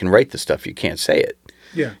 George, you can write the stuff, you can't say it.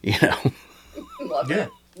 Yeah. You know? Love Yeah. it.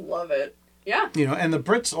 Love it. Yeah. You know, and the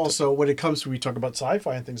Brits also, when it comes to, we talk about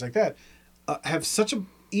sci-fi and things like that, have such a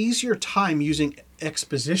easier time using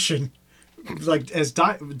exposition, like as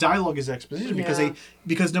dialogue as exposition, Yeah.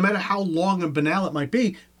 because no matter how long and banal it might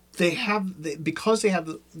be, because they have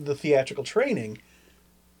the theatrical training,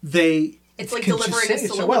 It's like can just delivering say a it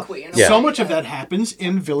so well. soliloquy. Yeah. So much of that happens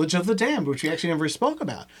in Village of the Damned, which we actually never spoke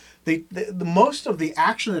about. The most of the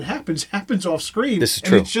action that happens off screen. This is and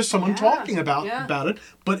true. it's just someone Yeah. talking about Yeah. it,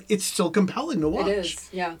 but it's still compelling to watch. It is.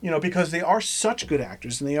 Yeah. You know, because they are such good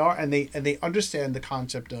actors, and they understand the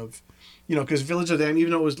concept of, you know, because Village of the Damned,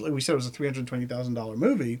 even though it was, like we said, it was a $320,000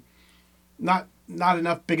 movie, not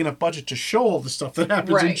big enough budget to show all the stuff that happens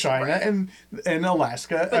in Right, China right. and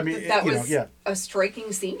Alaska. But I mean, that you was know, yeah. a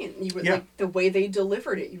striking scene. You were Yeah. like the way they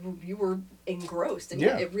delivered it. You were engrossed, and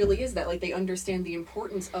Yeah. it really is that. Like they understand the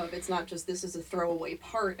importance of. It's not just this is a throwaway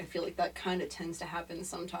part. I feel like that kind of tends to happen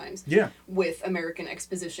sometimes. Yeah. With American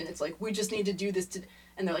exposition, it's like we just need to do this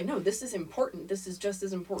and they're like, no, this is important. This is just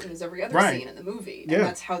as important as every other Right. scene in the movie, Yeah. and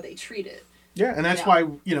that's how they treat it. Yeah, and that's Yeah. why,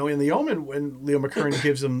 you know, in The Omen, when Leo McKern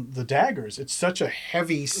gives them the daggers, it's such a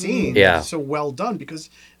heavy scene. Yeah. It's so well done because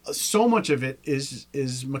so much of it is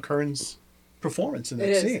McKern's performance in that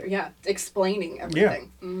It is, scene. yeah, explaining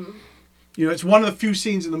everything. Yeah. You know, it's one of the few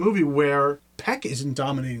scenes in the movie where Peck isn't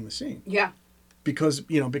dominating the scene Yeah. because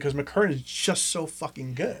McKern is just so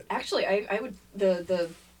fucking good. Actually, I would the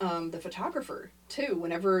photographer too.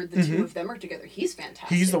 Whenever the two of them are together, he's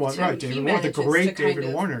fantastic. He's the one, too. right? He David Warner, the manages great to kind David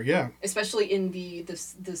of- Warner, yeah. Especially in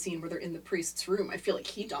the scene where they're in the priest's room, I feel like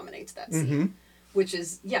he dominates that scene, Mm-hmm. which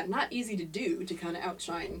is not easy to do to kind of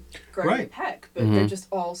outshine Gregory Right. Peck, but they're just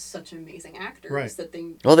all such amazing actors Right. that they.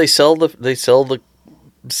 Well, they sell the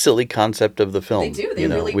silly concept of the film. They do. They you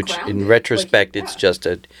know, really which ground in it. retrospect, Like, it's yeah. just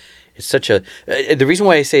it's such a. The reason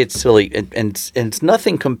why I say it's silly, and it's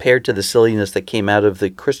nothing compared to the silliness that came out of the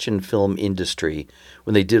Christian film industry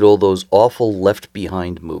when they did all those awful Left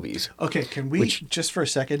Behind movies. Okay, can we just for a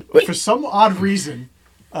second? Wait. For some odd reason,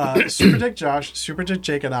 Super Dick Josh, Super Dick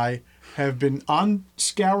Jake, and I have been on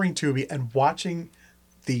Scouring Tubi and watching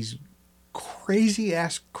these crazy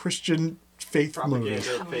ass Christian faith movies.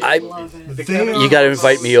 Propaganda. I- Love it. They You got to are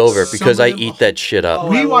invite me over some because of I them- eat that shit up. Oh,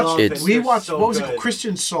 We I watched. love it. We They're watched. so What was it? good.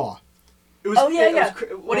 Christian Saw. It was, Oh, yeah, it was yeah. cr-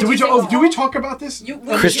 What Did we? you say? Do we talk about this? You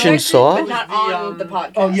Christian you guys did, Saw? but not The, on the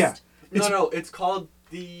podcast. Oh yeah, No, it's called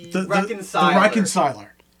the the Reconciler. The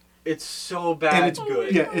Reconciler. It's so bad And it's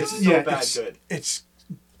good. yeah, it's so yeah, bad it's, good. It's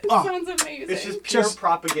It oh, sounds amazing. It's just pure Just-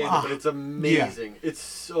 propaganda, but it's amazing. It's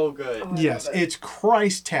so good. Oh, I yes, love it. it's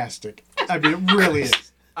Christ-tastic. I mean, it really is.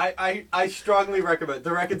 I strongly recommend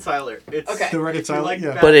The Reconciler. It's Okay. The Reconciler, if you like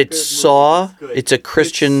yeah. bad, But it's good movies, Saw. it's good. It's a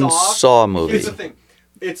Christian It's Saw movie. Here's the thing.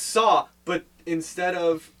 It's Saw, but instead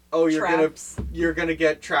of Traps. you're gonna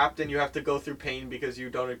get trapped and you have to go through pain because you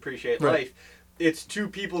don't appreciate Right. life. It's two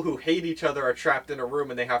people who hate each other are trapped in a room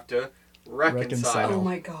and they have to reconcile. Oh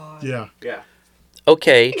my god. Yeah. Yeah.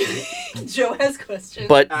 Okay, Joe has questions.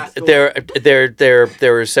 but Ask there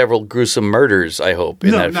are several gruesome murders. I hope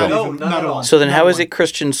in No, that not film. No, even, not not at at all. all. So then, Not how is one. it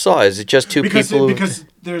Christian Saw? Is it just two because people? because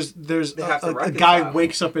there's They have to a reconcile. guy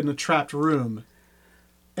wakes up in a trapped room,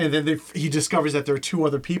 and then he discovers that there are two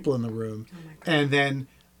other people in the room, and then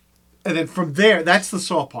from there, that's the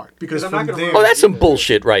Saw part. Because I'm not from gonna there, ruin Oh, that's some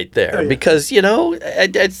bullshit right there. Oh, yeah. Because it's no,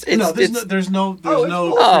 there's no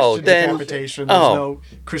Oh, Christian then- decapitation. There's oh. no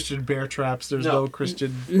Christian bear traps. There's no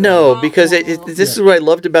Christian. no, because this is what I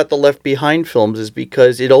loved about the Left Behind films is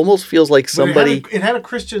because it almost feels like But somebody. it had a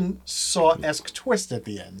Christian Saw-esque twist at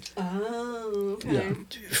the end. Oh, okay. Yeah.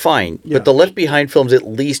 Fine, Yeah. but the Left Behind films at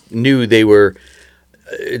least knew they were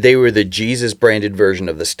the Jesus branded version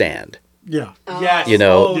of The Stand. Yeah. Yes. You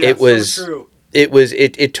know, oh, it that's was- so true.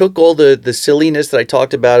 It took all the silliness that I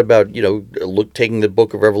talked about taking the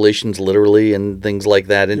Book of Revelations literally and things like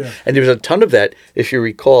that, and Yeah. and there was a ton of that if you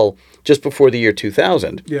recall just before the year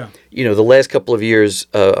 2000. Yeah. You know, the last couple of years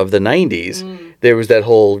of the 90s, there was that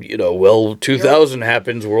whole, 2000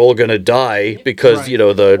 happens, we're all going to die because, Right.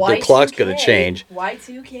 the clock's going to change.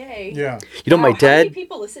 Y2K. Yeah. My How many dad,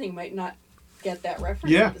 people listening might not get that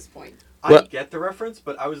reference Yeah. at this point? Well- I get the reference,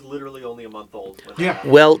 but I was literally only a month old. When Yeah. that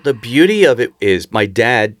well, the beauty of it is my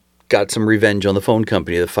dad got some revenge on the phone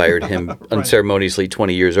company that fired him unceremoniously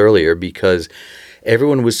 20 years earlier because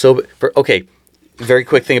everyone was so... Okay, very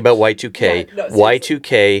quick thing about Y2K. Yeah, no, seriously.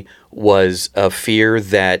 Y2K was a fear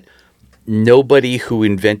that nobody who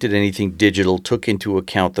invented anything digital took into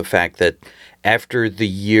account the fact that after the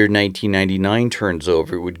year 1999 turns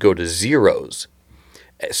over, it would go to zeros.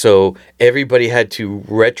 So everybody had to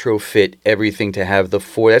retrofit everything to have the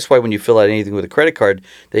four. That's why when you fill out anything with a credit card,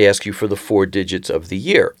 they ask you for the 4 digits of the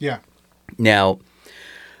year. Yeah. Now,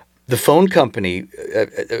 the phone company,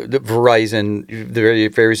 the Verizon, the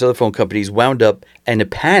various other phone companies wound up in a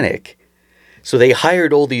panic. So they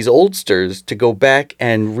hired all these oldsters to go back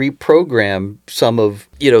and reprogram some of,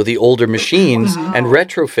 the older machines and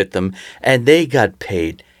retrofit them. And they got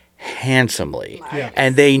paid handsomely. Yeah.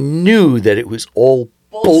 And they knew that it was all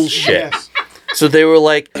bullshit. Yes. So they were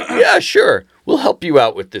like, yeah, sure. We'll help you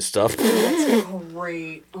out with this stuff.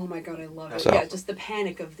 Great. Oh my god, I love it. So- Yeah, just the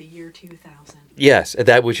panic of the year 2000. Yes,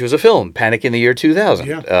 that which was a film, Panic in the Year 2000,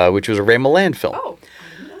 Yeah. which was a Ray Milland film. Oh,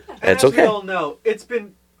 I didn't know that. And That's as okay. we all know, it's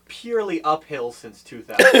been purely uphill since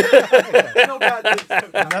 2000. No bad things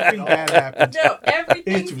have happened Nothing at all. bad happened. No, It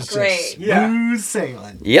everything's was great. just smooth Yeah.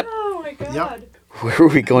 sailing. Yep. Oh my god. Where were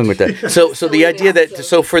we going with that? So the Silly idea that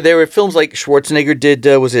episode. for there were films like Schwarzenegger did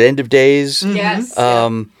was it End of Days, Yes.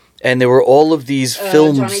 and there were all of these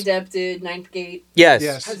films. Johnny Depp did Ninth Gate. Yes.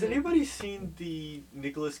 Yes. Has anybody seen the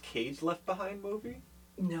Nicolas Cage Left Behind movie?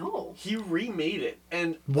 No. He remade it,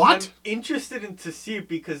 and What? I'm interested in to see it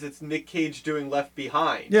because it's Nick Cage doing Left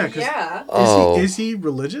Behind. Yeah. 'Cause Yeah. Oh. Is he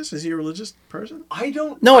religious? Is he a religious person? I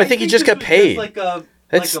don't. No, I think he just this got was paid. like a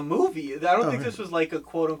That's- movie. I don't Oh, think yeah. this was like a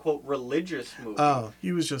quote unquote religious movie. Oh,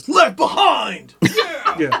 he was just left behind.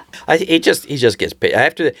 Yeah. He just gets paid.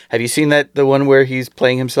 Have you seen the one where he's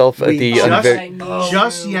playing himself at We the just- I know.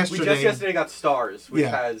 Just We yesterday. just yesterday got Stars, which Yeah.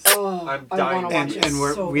 has Oh, I'm I dying. wanna to and watch watch it. it. and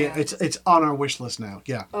we're so we bad. it's on our wish list now.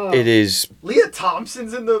 Yeah. Oh. It is. Leah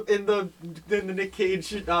Thompson's in the Nick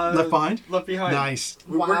Cage Left Behind? Left Behind. Nice.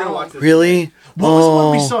 We're gonna Wow. watch this. Really? What was the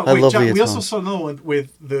one we saw? I love John, Leah we also Thompson. saw another one with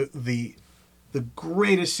the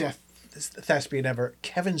greatest thespian ever,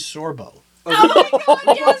 Kevin Sorbo.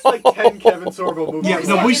 It's like 10 Kevin Sorbo movies. Yeah, Yes,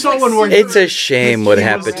 no, yeah, we he's saw like one where It's a shame what he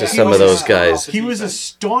happened to was- some he of was- those guys. he was a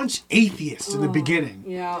staunch atheist in the beginning,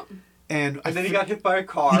 Yeah. and And then he got hit by a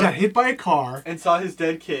car. he got hit by a car. and saw his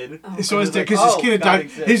dead kid. So And his was dad, like, because his "Oh, kid had God died.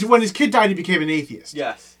 exists." When his kid died, he became an atheist.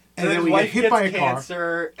 Yes. And then his we get wife hit gets by a car.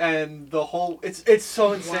 cancer, and the whole it's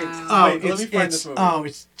so insane. Wow. Wait, let me find this movie.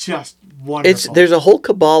 it's just wonderful. There's a whole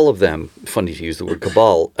cabal of them. Funny to use the word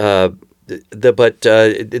cabal.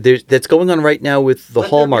 That's going on right now with the Let There Be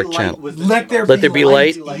Hallmark Light channel. was the Let name there of Let it. There Be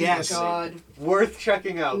Light. Yes, Oh God. Worth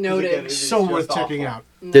checking out. 'cause Noted. again, it is so just worth checking awful.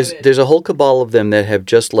 out. There's a whole cabal of them that have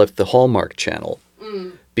just left the Hallmark channel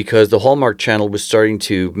because the Hallmark channel was starting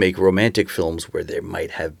to make romantic films where there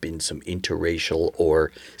might have been some interracial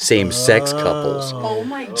or same-sex couples. Oh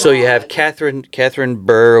my God. So you have Catherine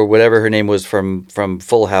Burr or whatever her name was from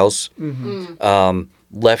Full House,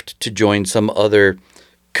 left to join some other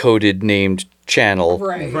coded named channel,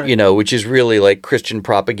 Right. which is really like Christian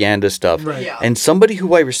propaganda stuff. Right. Yeah. And somebody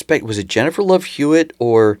who I respect, was it Jennifer Love Hewitt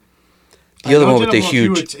or the other one with the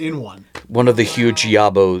huge, It's in one. one of the huge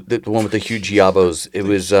yabo, the one with the huge yabos. It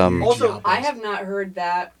was Also, I have not heard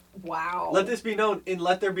that. Wow. let this be known, in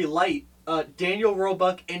Let There Be Light, Daniel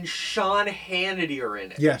Roebuck and Sean Hannity are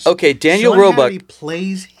in it. Yes. Okay, Daniel Sean Roebuck. Hannity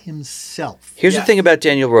plays himself Here's the Yes. thing about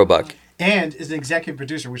Daniel Roebuck. and is an executive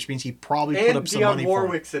producer, which means he probably put And up some money Dionne for it.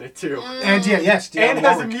 Warwick's in it too. And yes, And Dionne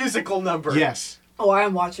has a Warwick. musical number. Yes, Oh, I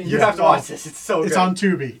am watching. You this. have to watch this. It's so it's good. on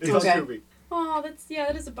Tubi. It's Okay. on Tubi. Oh,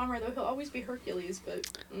 that is a bummer though. He'll always be Hercules, but.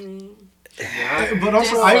 But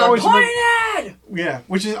also, I always remember, Disappointed. yeah,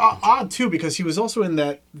 which is odd too because he was also in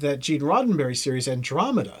that Gene Roddenberry series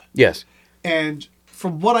Andromeda, Yes. and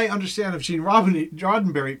from what I understand of Gene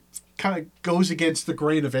Roddenberry, kind of goes against the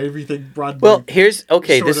grain of everything Roddenberry. Well, here's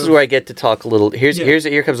okay. Sort This is of. where I get to talk a little.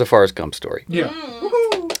 Here comes the Forrest Gump story. yeah,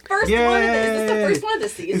 First Yay. one of the, is this the first one of the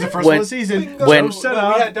season? it's the first When- one of the season. when- Joe set We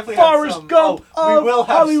up definitely have Forrest some. Gump Oh, we of will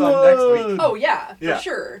have some next Hollywood. week. Oh yeah, Yeah. for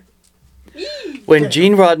sure. When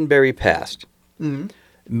Gene Roddenberry passed,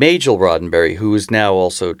 Majel Roddenberry, who is now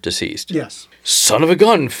also deceased, Yes. son of a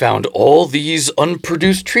gun, found all these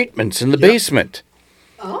unproduced treatments in the basement.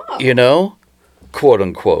 Oh. Quote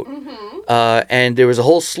unquote. And there was a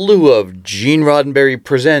whole slew of Gene Roddenberry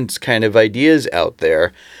presents kind of ideas out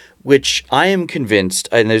there, which I am convinced,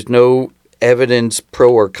 and there's no evidence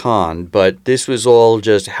pro or con, but this was all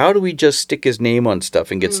just, how do we just stick his name on stuff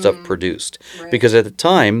and get stuff produced? Right. Because at the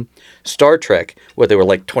time, Star Trek, there were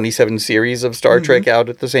like 27 series of Star Trek out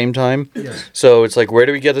at the same time. Yes. So it's like, where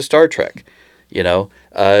do we get a Star Trek? You know?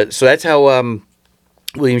 So that's how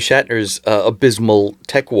William Shatner's abysmal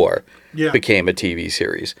Tech War became a TV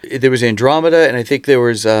series. There was Andromeda, and I think there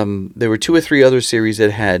were 2 or 3 other series that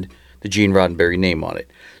had the Gene Roddenberry name on it.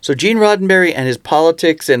 So Gene Roddenberry and his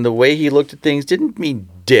politics and the way he looked at things didn't mean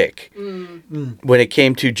dick when it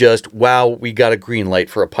came to just, wow, we got a green light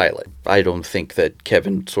for a pilot. I don't think that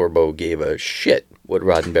Kevin Sorbo gave a shit what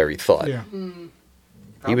Roddenberry thought. Yeah.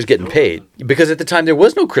 He was getting paid. Because at the time there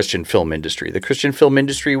was no Christian film industry. The Christian film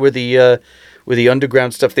industry were the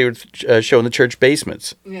underground stuff they would show in the church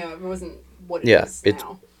basements. Yeah, it wasn't what it is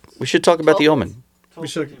now. We should talk about The Omen. We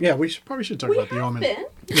should probably talk about The Omen.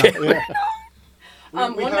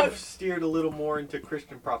 We have steered a little more into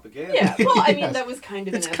Christian propaganda. Yeah, well, I mean, that was kind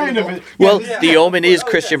of It's inevitable. kind of Well, The Omen is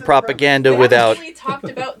Christian propaganda We without... actually talked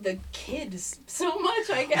about the kids so much,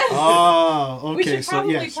 I guess. Oh, okay. We should So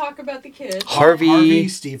probably yes, talk about the kids. Harvey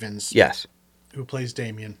Stevens, Yes. who plays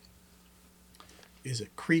Damien, is a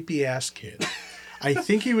creepy ass kid. I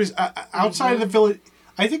think he was outside of the village.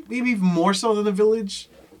 I think maybe even more so than the village.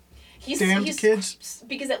 He's kids.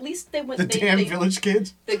 Because at least they went. The damn village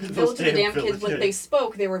kids. The village of the damn kids. village When kids. they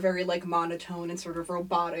spoke, they were very like monotone and sort of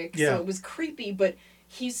robotic. Yeah. So it was creepy. But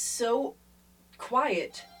he's so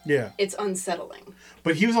quiet. Yeah. It's unsettling.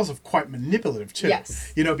 But he was also quite manipulative too.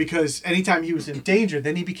 Yes. You know, because anytime he was in danger,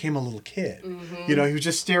 then he became a little kid. Mm-hmm. You know, he would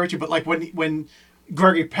just stare at you. But like when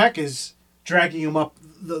Gregory Peck is dragging him up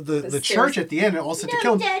the church at the end, and all of a sudden to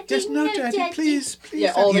kill him. There's no daddy, please.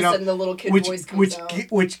 Yeah, all of a sudden the little kid voice comes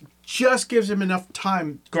out. Which just gives him enough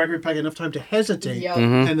time, Gregory Peck enough time to hesitate, Yep.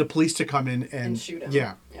 and the police to come in and shoot him.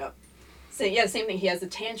 Yeah. Yep. So yeah, same thing. He has a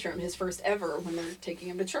tantrum, his first ever, when they're taking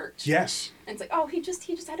him to church. Yes. And it's like, oh, he just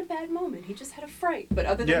had a bad moment. He just had a fright. But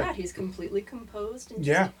other than that, he's completely composed and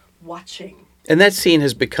just watching. And that scene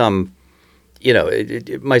has become, you know,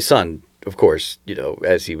 my son, of course, you know,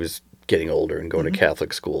 as he was getting older and going to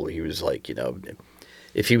Catholic school, he was like, you know,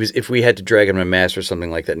 if we had to drag him to mass or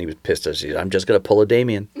something like that, and he was pissed, I said, I'm just gonna pull a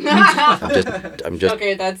Damien. I'm just.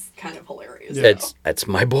 Okay, that's kind of hilarious. Yeah. That's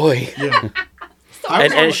my boy. Yeah.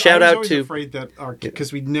 And shout out I was to. always afraid that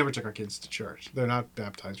because we never took our kids to church. They're not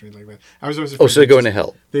baptized or anything like that. I was always afraid. Oh, so they're going to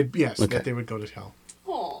hell. Yes, Okay. that they would go to hell.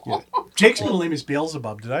 Aww. Yeah. Jake's middle name is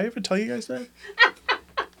Beelzebub. Did I ever tell you guys that?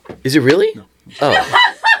 Is it really? No.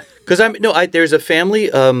 Oh. Because there's a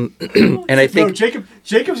family, and I think No,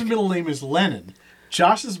 Jacob's middle name is Lennon.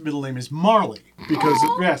 Josh's middle name is Marley because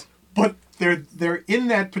yes, but they're in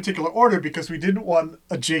that particular order because we didn't want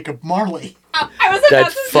a Jacob Marley. I was about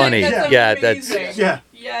That's to funny. Say, that's Yeah, amazing.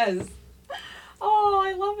 Yes. Oh,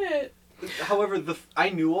 I love it. However, I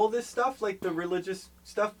knew all this stuff, like the religious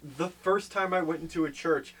stuff. The first time I went into a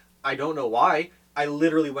church, I don't know why, I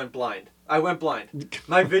literally went blind. I went blind.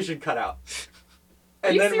 My vision cut out.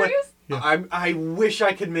 Are you serious? I wish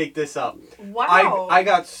I could make this up. Wow. I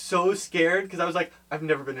got so scared because I was like, I've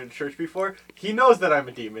never been in church before. He knows that I'm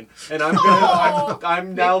a demon, and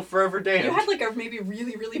I'm now forever damned. You had like a maybe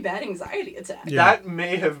really, really bad anxiety attack. Yeah. That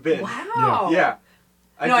may have been. Wow. Yeah.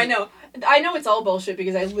 I know. I know it's all bullshit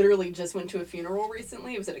because I literally just went to a funeral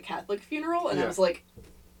recently. It was at a Catholic funeral, and I was like,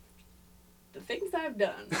 the things I've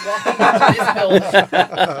done walking into this building,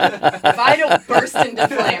 if I don't burst into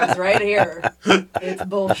flames right here, it's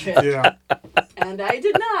bullshit. Yeah. And I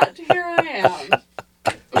did not. Here I am.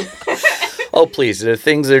 oh please, there are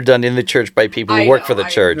things that are done in the church by people who work for the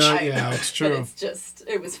church. Yeah, it's true. But it's just,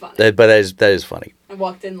 it was funny. But that is funny. I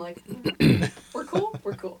walked in like, we're cool?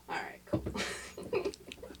 We're cool. All right, cool.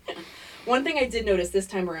 One thing I did notice this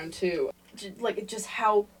time around too, like just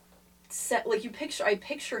how set, like I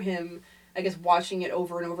picture him, I guess watching it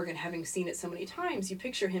over and over again, having seen it so many times, you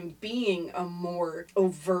picture him being a more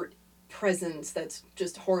overt presence that's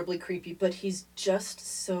just horribly creepy, but he's just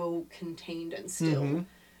so contained and still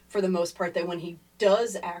for the most part that when he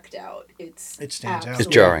does act out, it stands out. It's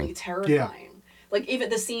jarring. Terrifying. Yeah. Like even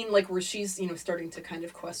the scene like where she's, starting to kind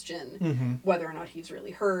of question whether or not he's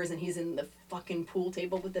really hers, and he's in the fucking pool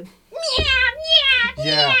table with the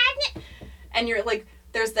Yeah. and you're like,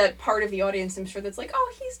 there's that part of the audience, I'm sure, that's like,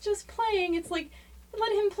 oh, he's just playing. It's like,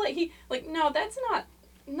 let him play. No, that's not,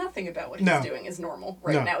 nothing about what he's doing is normal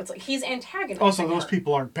right now. It's like, he's antagonizing Also, those her.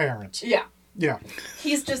 people aren't parents. Yeah. Yeah.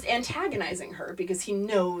 He's just antagonizing her because he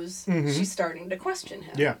knows she's starting to question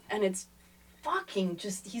him. Yeah. And it's fucking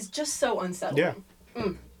he's just so unsettling.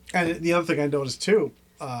 Yeah. And the other thing I noticed too,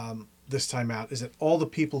 this time out, is that all the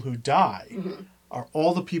people who die are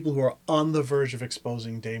all the people who are on the verge of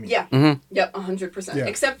exposing Damien. Yeah. Mm-hmm. Yep, 100%. Yeah.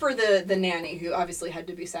 Except for the nanny, who obviously had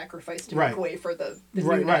to be sacrificed to make Right. way for the Right,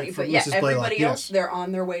 new right, nanny. for But yeah, Mrs. Blaylock, everybody yes. else, they're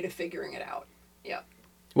on their way to figuring it out. Yeah.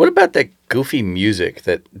 What about that goofy music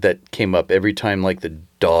that came up every time, like the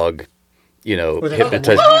dog,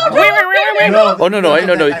 hypnotized?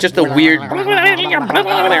 No. Just the weird.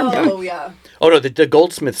 Oh, yeah. Oh no, the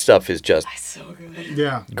Goldsmith stuff is just So good.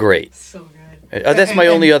 Yeah. great. So good. That's my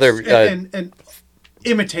only other. And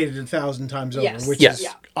imitated 1,000 times over, Yes. which Yes. is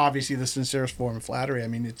obviously the sincerest form of flattery. I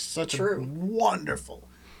mean, it's such True. a wonderful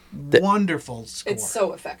score. It's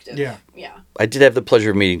so effective. Yeah. Yeah. I did have the pleasure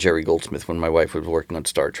of meeting Jerry Goldsmith when my wife was working on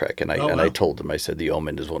Star Trek, and I wow. told him, I said, The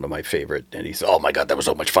Omen is one of my favorite, and he said, oh my God, that was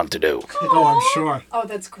so much fun to do. Oh, I'm sure. Oh,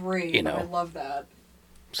 that's great. You know. I love that.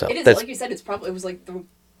 So It is, that's like you said, it was like the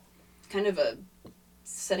kind of a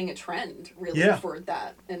setting a trend, really, Yeah. for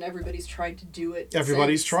that. And everybody's tried to do it.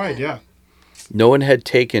 Everybody's since. tried, yeah. no one had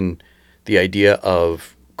taken the idea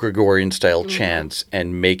of Gregorian style chants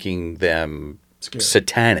and making them Scary.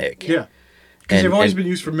 satanic. Yeah. Because they've always and- been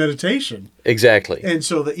used for meditation. Exactly. And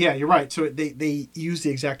so, you're right. So they use the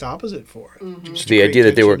exact opposite for it. Mm-hmm. Just The create idea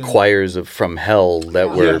that there were tension and- choirs from hell that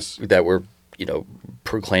Yeah. were Yes.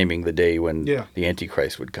 proclaiming the day when Yeah. the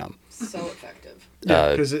Antichrist would come. So effective.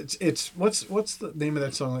 Yeah, because it's what's the name of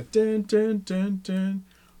that song? Like dun dun dun dun,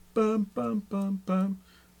 bum bum bum bum.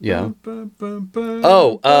 Yeah. Bum, bum, bum,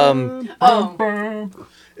 Oh, bum, Oh. bum.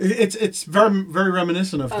 It's very very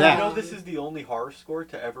reminiscent of You that. know, this is the only horror score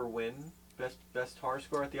to ever win best horror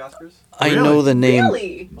score at the Oscars. I Really? know the name.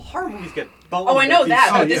 Really? Horror movies get. Oh, I know that,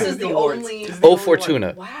 but this is the awards. only. This is the Oh only one.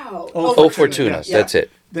 Fortuna. Wow. Oh Fortuna, Fortuna. yes. That's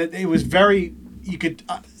it. That it was very. You could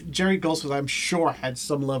Jerry Goldsmith, I'm sure, had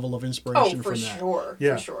some level of Oh, inspiration for from that. sure.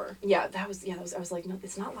 Yeah. For sure. Yeah, that was. I was like, no,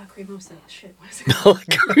 it's not Lacrimosa. Shit, what is it called?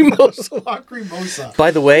 Lacrimosa. Lacrimosa. By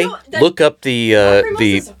the way, No, that- look up the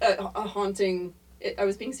Lacrimosa's a haunting. I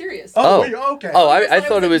was being serious. Oh. wait, okay. Oh, First I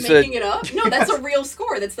thought it was making it up. No, that's a real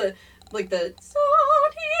score. That's the.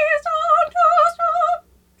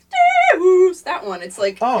 That one. It's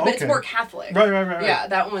like, Oh, but it's okay. more Catholic. Right. Yeah,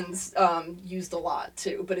 that one's used a lot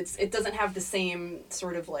too, but it doesn't have the same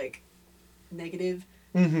sort of like negative.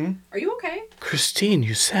 Mm-hmm. Are you okay? Christine,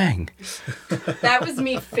 you sang. That was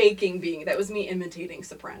me faking being. That was me imitating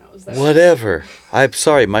sopranos. That was- Whatever. I'm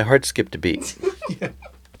sorry, my heart skipped a beat.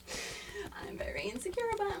 I'm very insecure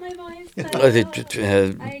about my voice.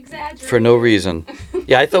 I exaggerate. For no reason.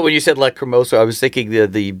 Yeah, I thought when you said Lacrimosa, I was thinking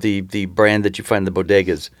the brand that you find in the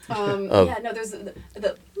bodegas. Yeah, no, there's the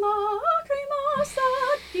Lacrimosa.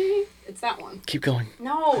 It's that one. Keep going.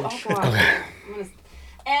 No, oh god.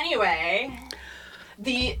 Anyway,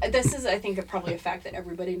 this is, I think, probably a fact that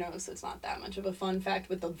everybody knows. It's not that much of a fun fact.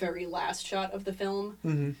 With the very last shot of the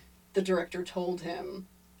film, the director told him,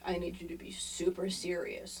 "I need you to be super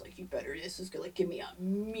serious. Like, you better. This is gonna give me a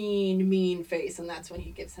mean face." And that's when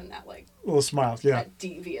he gives him that like Little smiles, yeah. that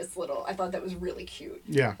devious little. I thought that was really cute.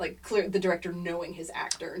 Yeah. Like the director knowing his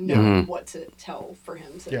actor, knowing what to tell for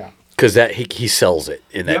him to. Yeah. Because that he sells it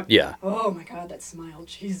in that. Yep. Yeah. Oh my god, that smile!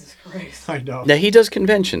 Jesus Christ. I know. Now he does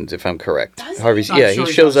conventions, if I'm correct. Does he? Harvey's. I'm Yeah, sure he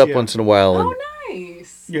he shows does, up yeah. once in a while. And, Oh,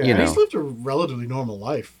 nice. Yeah, you and he's know. lived a relatively normal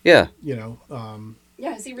life. yeah. You know,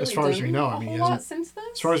 Yeah, has he really As far done as we know, I a mean, he whole lot hasn't- since this?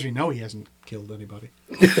 as far as we know, he hasn't killed anybody.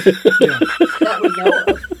 that we know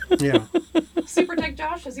of. Yeah. Super Tech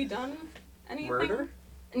Josh, has he done anything? Murder?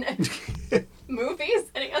 Movies?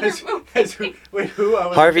 Any other movies? Wait, who? I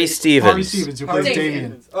was Harvey thinking- Stevens. Harvey Stevens, who plays Damien.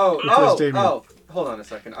 Damien. Oh, Who plays Damien. hold on a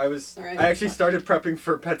second. I Alright. actually started prepping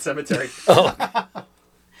for Pet Cemetery.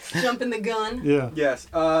 Jumping the gun. Yeah. Yes,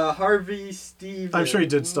 Harvey Stevens. I'm sure he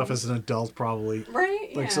did stuff as an adult, probably. Right?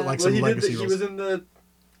 Yeah. Like, so, like Well, some he legacy roles. was in the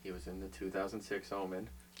 2006 Omen,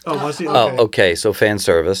 Oh, was he? Oh, okay. So fan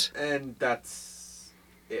service. and that's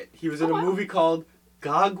it. He was in Oh, a wow. movie called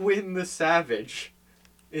Gogwin the Savage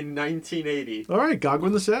in 1980. All right,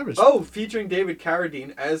 Gogwin the Savage. Oh, featuring David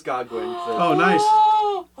Carradine as Gogwin. Oh, nice.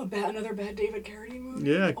 Oh, another bad David Carradine movie?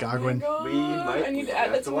 Yeah, Oh my Gogwin. God. We might I need to have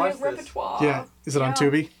add that to to my watch this. repertoire. Yeah. Is it on Yeah.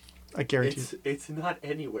 Tubi? I guarantee. It's not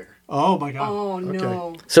anywhere. Oh my God. Oh, Okay.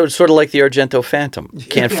 no. So it's sort of like the Argento Phantom. You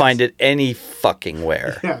can't Yes. find it any fucking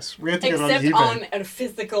where. Yes, we have to get on Except eBay. on a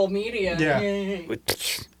physical media. Yeah. Yay.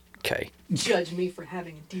 Okay. Judge me for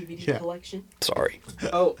having a DVD Yeah. collection. Sorry.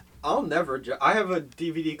 Oh, I'll never. I have a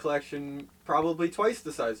DVD collection probably twice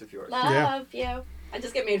the size of yours. Love you. I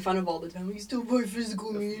just get made fun of all the time. You still buy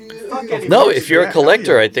physical media. Fuck it. No, if you're Yeah, a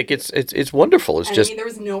collector, hell yeah. I think it's wonderful. It's I just mean, there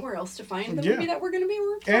was nowhere else to find the Yeah. movie that we're going to be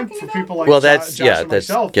talking And for about. people like Well, that's- Josh yeah, and that's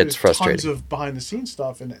myself, gets there's frustrating. tons of behind the scenes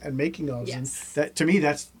stuff and making ofs. Yes. And that to me,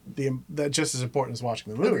 that's just as important as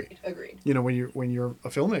watching the movie. Agreed. You know, when you're a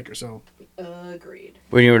filmmaker. So Agreed.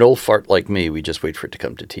 When you're an old fart like me, we just wait for it to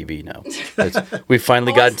come to TV now. We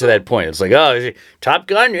finally gotten to that point. It's like, oh, is it Top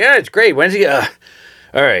Gun? Yeah, it's great. When's he? All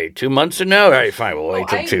right, 2 months from now? All right, fine. We'll wait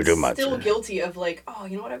till 2 months. I'm still guilty of like, oh,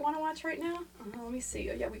 you know what I want to watch right now? Let me see.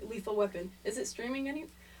 Oh, yeah, Lethal Weapon. Is it streaming any?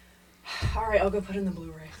 All right, I'll go put in the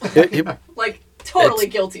Blu-ray. Like, totally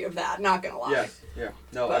guilty of that. Not gonna lie. Yes. Yeah.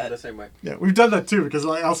 No, I'm the same way. Yeah, we've done that too because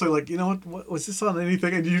I also like, you know what was this on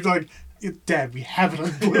anything? And you're like, Dad, we have it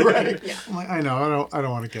on Blu-ray. Yeah. I'm like, I know, I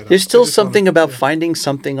don't want to get it. There's still something about finding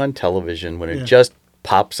something on television when it just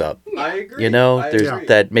pops up. I agree. You know, I there's agree.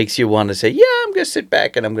 that makes you want to say, yeah, I'm going to sit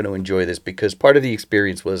back and I'm going to enjoy this because part of the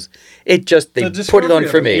experience was they put it on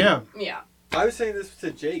for me. Yeah. Yeah. I was saying this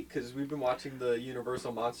to Jake because we've been watching the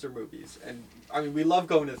Universal monster movies, and I mean we love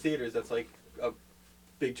going to theaters. That's like a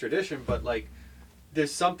big tradition, but like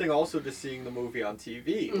there's something also to seeing the movie on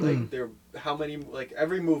TV. Mm-hmm. Like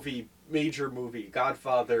every movie, major movie,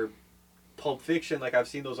 Godfather, Pulp Fiction. Like I've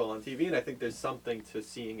seen those all on TV, and I think there's something to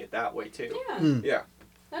seeing it that way too. Yeah. Yeah.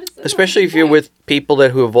 That's Especially if you're with people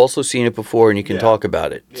who have also seen it before and you can talk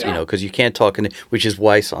about it, Yeah. you know, because you can't talk, which is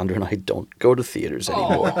why Sandra and I don't go to theaters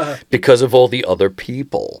anymore Oh. because of all the other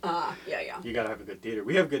people. Yeah. You gotta have a good theater.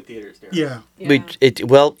 We have good theaters there. Yeah.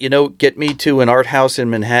 Well, you know, get me to an art house in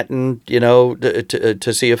Manhattan, you know,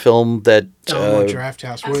 to see a film that Alamo Draft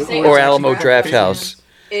House. I was saying or it's Alamo actually Draft very House.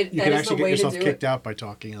 You that can is actually the get way yourself to do kicked it. out by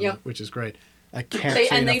talking on Yep. it, which is great. I can't They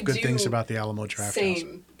say enough good do- things about the Alamo Draft House.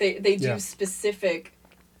 Same. They do Yeah. specific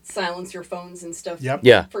silence your phones and stuff. Yep.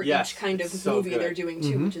 Yeah. For Yes, each kind of it's so movie good. they're doing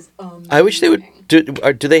too, which is I wish they would. Do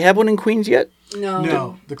they have one in Queens yet?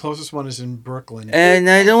 No, the closest one is in Brooklyn. And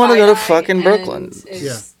I don't want to go to Fi-Fi fucking and Brooklyn. it's-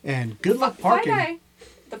 Yeah, and good luck parking. Fi-Fi.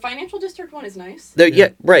 The financial district one is nice. Yeah,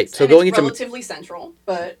 right. So And going it's into relatively central,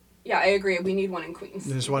 but yeah, I agree. We need one in Queens.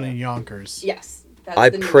 There's one in Yonkers. Yes. That's I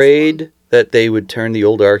the newest prayed one. that they would turn the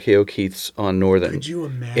old RKO Keiths on Northern Could you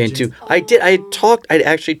imagine? into. I'd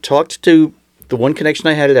actually talked to the one connection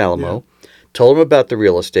I had at Alamo, told them about the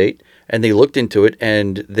real estate, and they looked into it,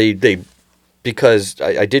 and they because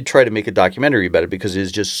I did try to make a documentary about it because it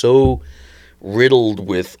is just so riddled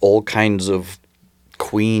with all kinds of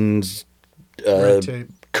Queens Red tape.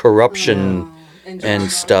 corruption and drama.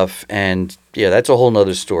 stuff, and yeah, that's a whole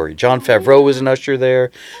nother story. John Favreau was an usher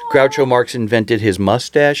there. Groucho Marx invented his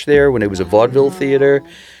mustache there when it was a vaudeville theater.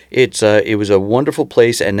 It was a wonderful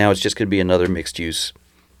place, and now it's just going to be another mixed use.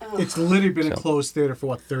 It's literally been a closed theater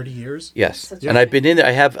for 30 years? Yes, Such and a I've been in there.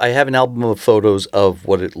 I have an album of photos of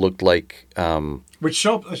what it looked like. Which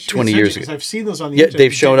show 20 years because ago. I've seen those on the Yeah, internet.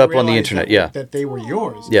 they've You shown didn't up on the realize internet, that- yeah. that they were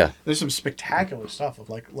yours. Yeah. There's some spectacular stuff of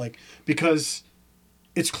like because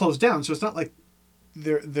it's closed down, so it's not like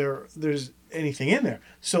there's anything in there.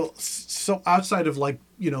 So outside of like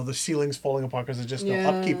the ceilings falling apart because there's just no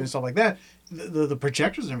upkeep and stuff like that, the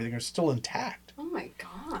projectors and everything are still intact. Oh my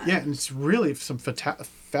god. Yeah, and it's really some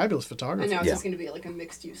fabulous I photography. know it's Yeah. just going to be like a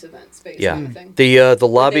mixed use event space Yeah, kind of thing. the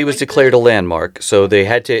lobby they was like declared the- a landmark, so they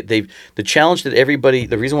had to. The challenge that everybody.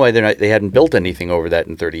 The reason why they hadn't built anything over that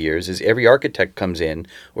in 30 years is every architect comes in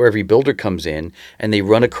or every builder comes in and they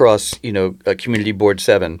run across a Community Board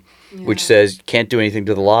 7, which says can't do anything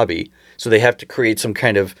to the lobby. So they have to create some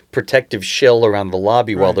kind of protective shell around the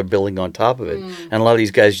lobby while Right. they're building on top of it. And a lot of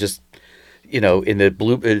these guys just, in the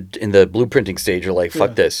blueprinting stage are like,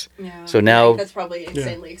 fuck this. Yeah. So I now, think that's probably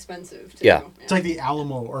insanely expensive too. Yeah. It's like the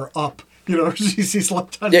Alamo or Up. You see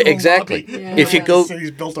like tiny yeah, little exactly. lobby. Yeah. If you go,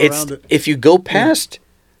 City's built it's around it. if you go past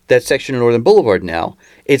that section of Northern Boulevard now,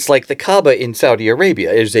 it's like the Kaaba in Saudi Arabia.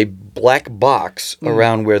 There's a black box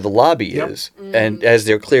around where the lobby Yep. is, and as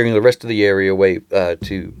they're clearing the rest of the area away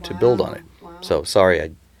to build on it. Wow. So sorry,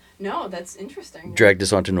 I No, that's interesting. dragged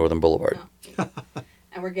us onto Northern Boulevard.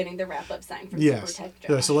 And we're getting the wrap up sign from Yes. Super Tech Yeah,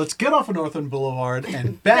 Josh. so let's get off of Northern Boulevard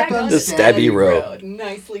and back on the Stabby Road.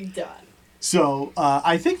 Nicely done. So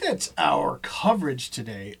I think that's our coverage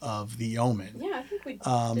today of The Omen. Yeah, I think we.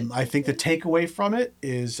 I think the takeaway from it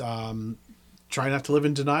is try not to live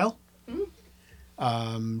in denial.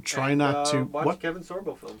 Try not to watch Kevin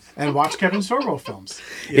Sorbo films. and watch Kevin Sorbo films.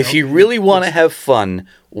 If you really want to have fun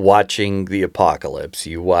watching the apocalypse,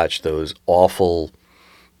 you watch those awful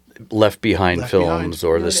Left Behind Left films Behind.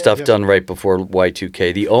 or the Okay. stuff Yeah. done right before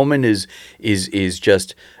Y2K. The Omen is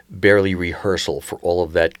just barely rehearsal for all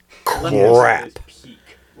of that crap. Left Behind is peak.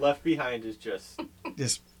 Left Behind is just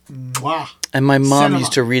just mwah. And my mom Cinema.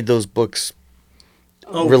 used to read those books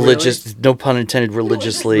Oh, religious, no pun intended,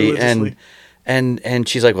 religiously, Religiously. and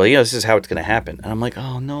she's like, well, this is how it's going to happen. And I'm like,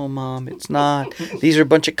 oh no, Mom, it's not. These are a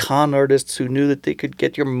bunch of con artists who knew that they could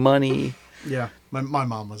get your money. Yeah, my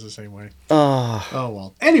mom was the same way. Oh. Oh,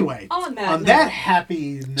 well. Anyway, On that note. that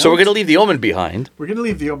happy note, So we're going to leave the Omen behind. we're going to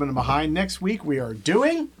leave the Omen behind. Next week, we are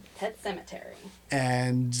doing... Pet Cemetery.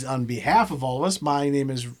 And on behalf of all of us, my name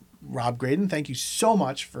is Rob Graydon. Thank you so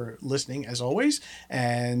much for listening, as always.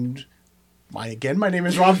 And my name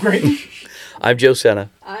is Rob Graydon. I'm Joe Senna.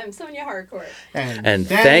 I'm Sonia Harcourt. And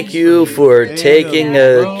thank you for taking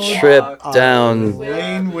a trip down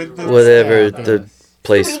whatever the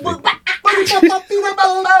place.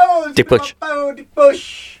 Dick push.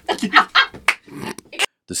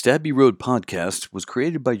 The Stabby Road podcast was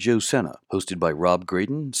created by Joe Senna, hosted by Rob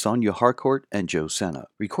Graydon, Sonia Harcourt, and Joe Senna.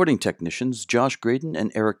 Recording technicians Josh Graydon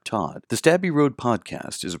and Eric Todd. The Stabby Road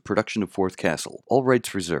podcast is a production of Fourth Castle. All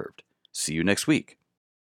rights reserved. See you next week.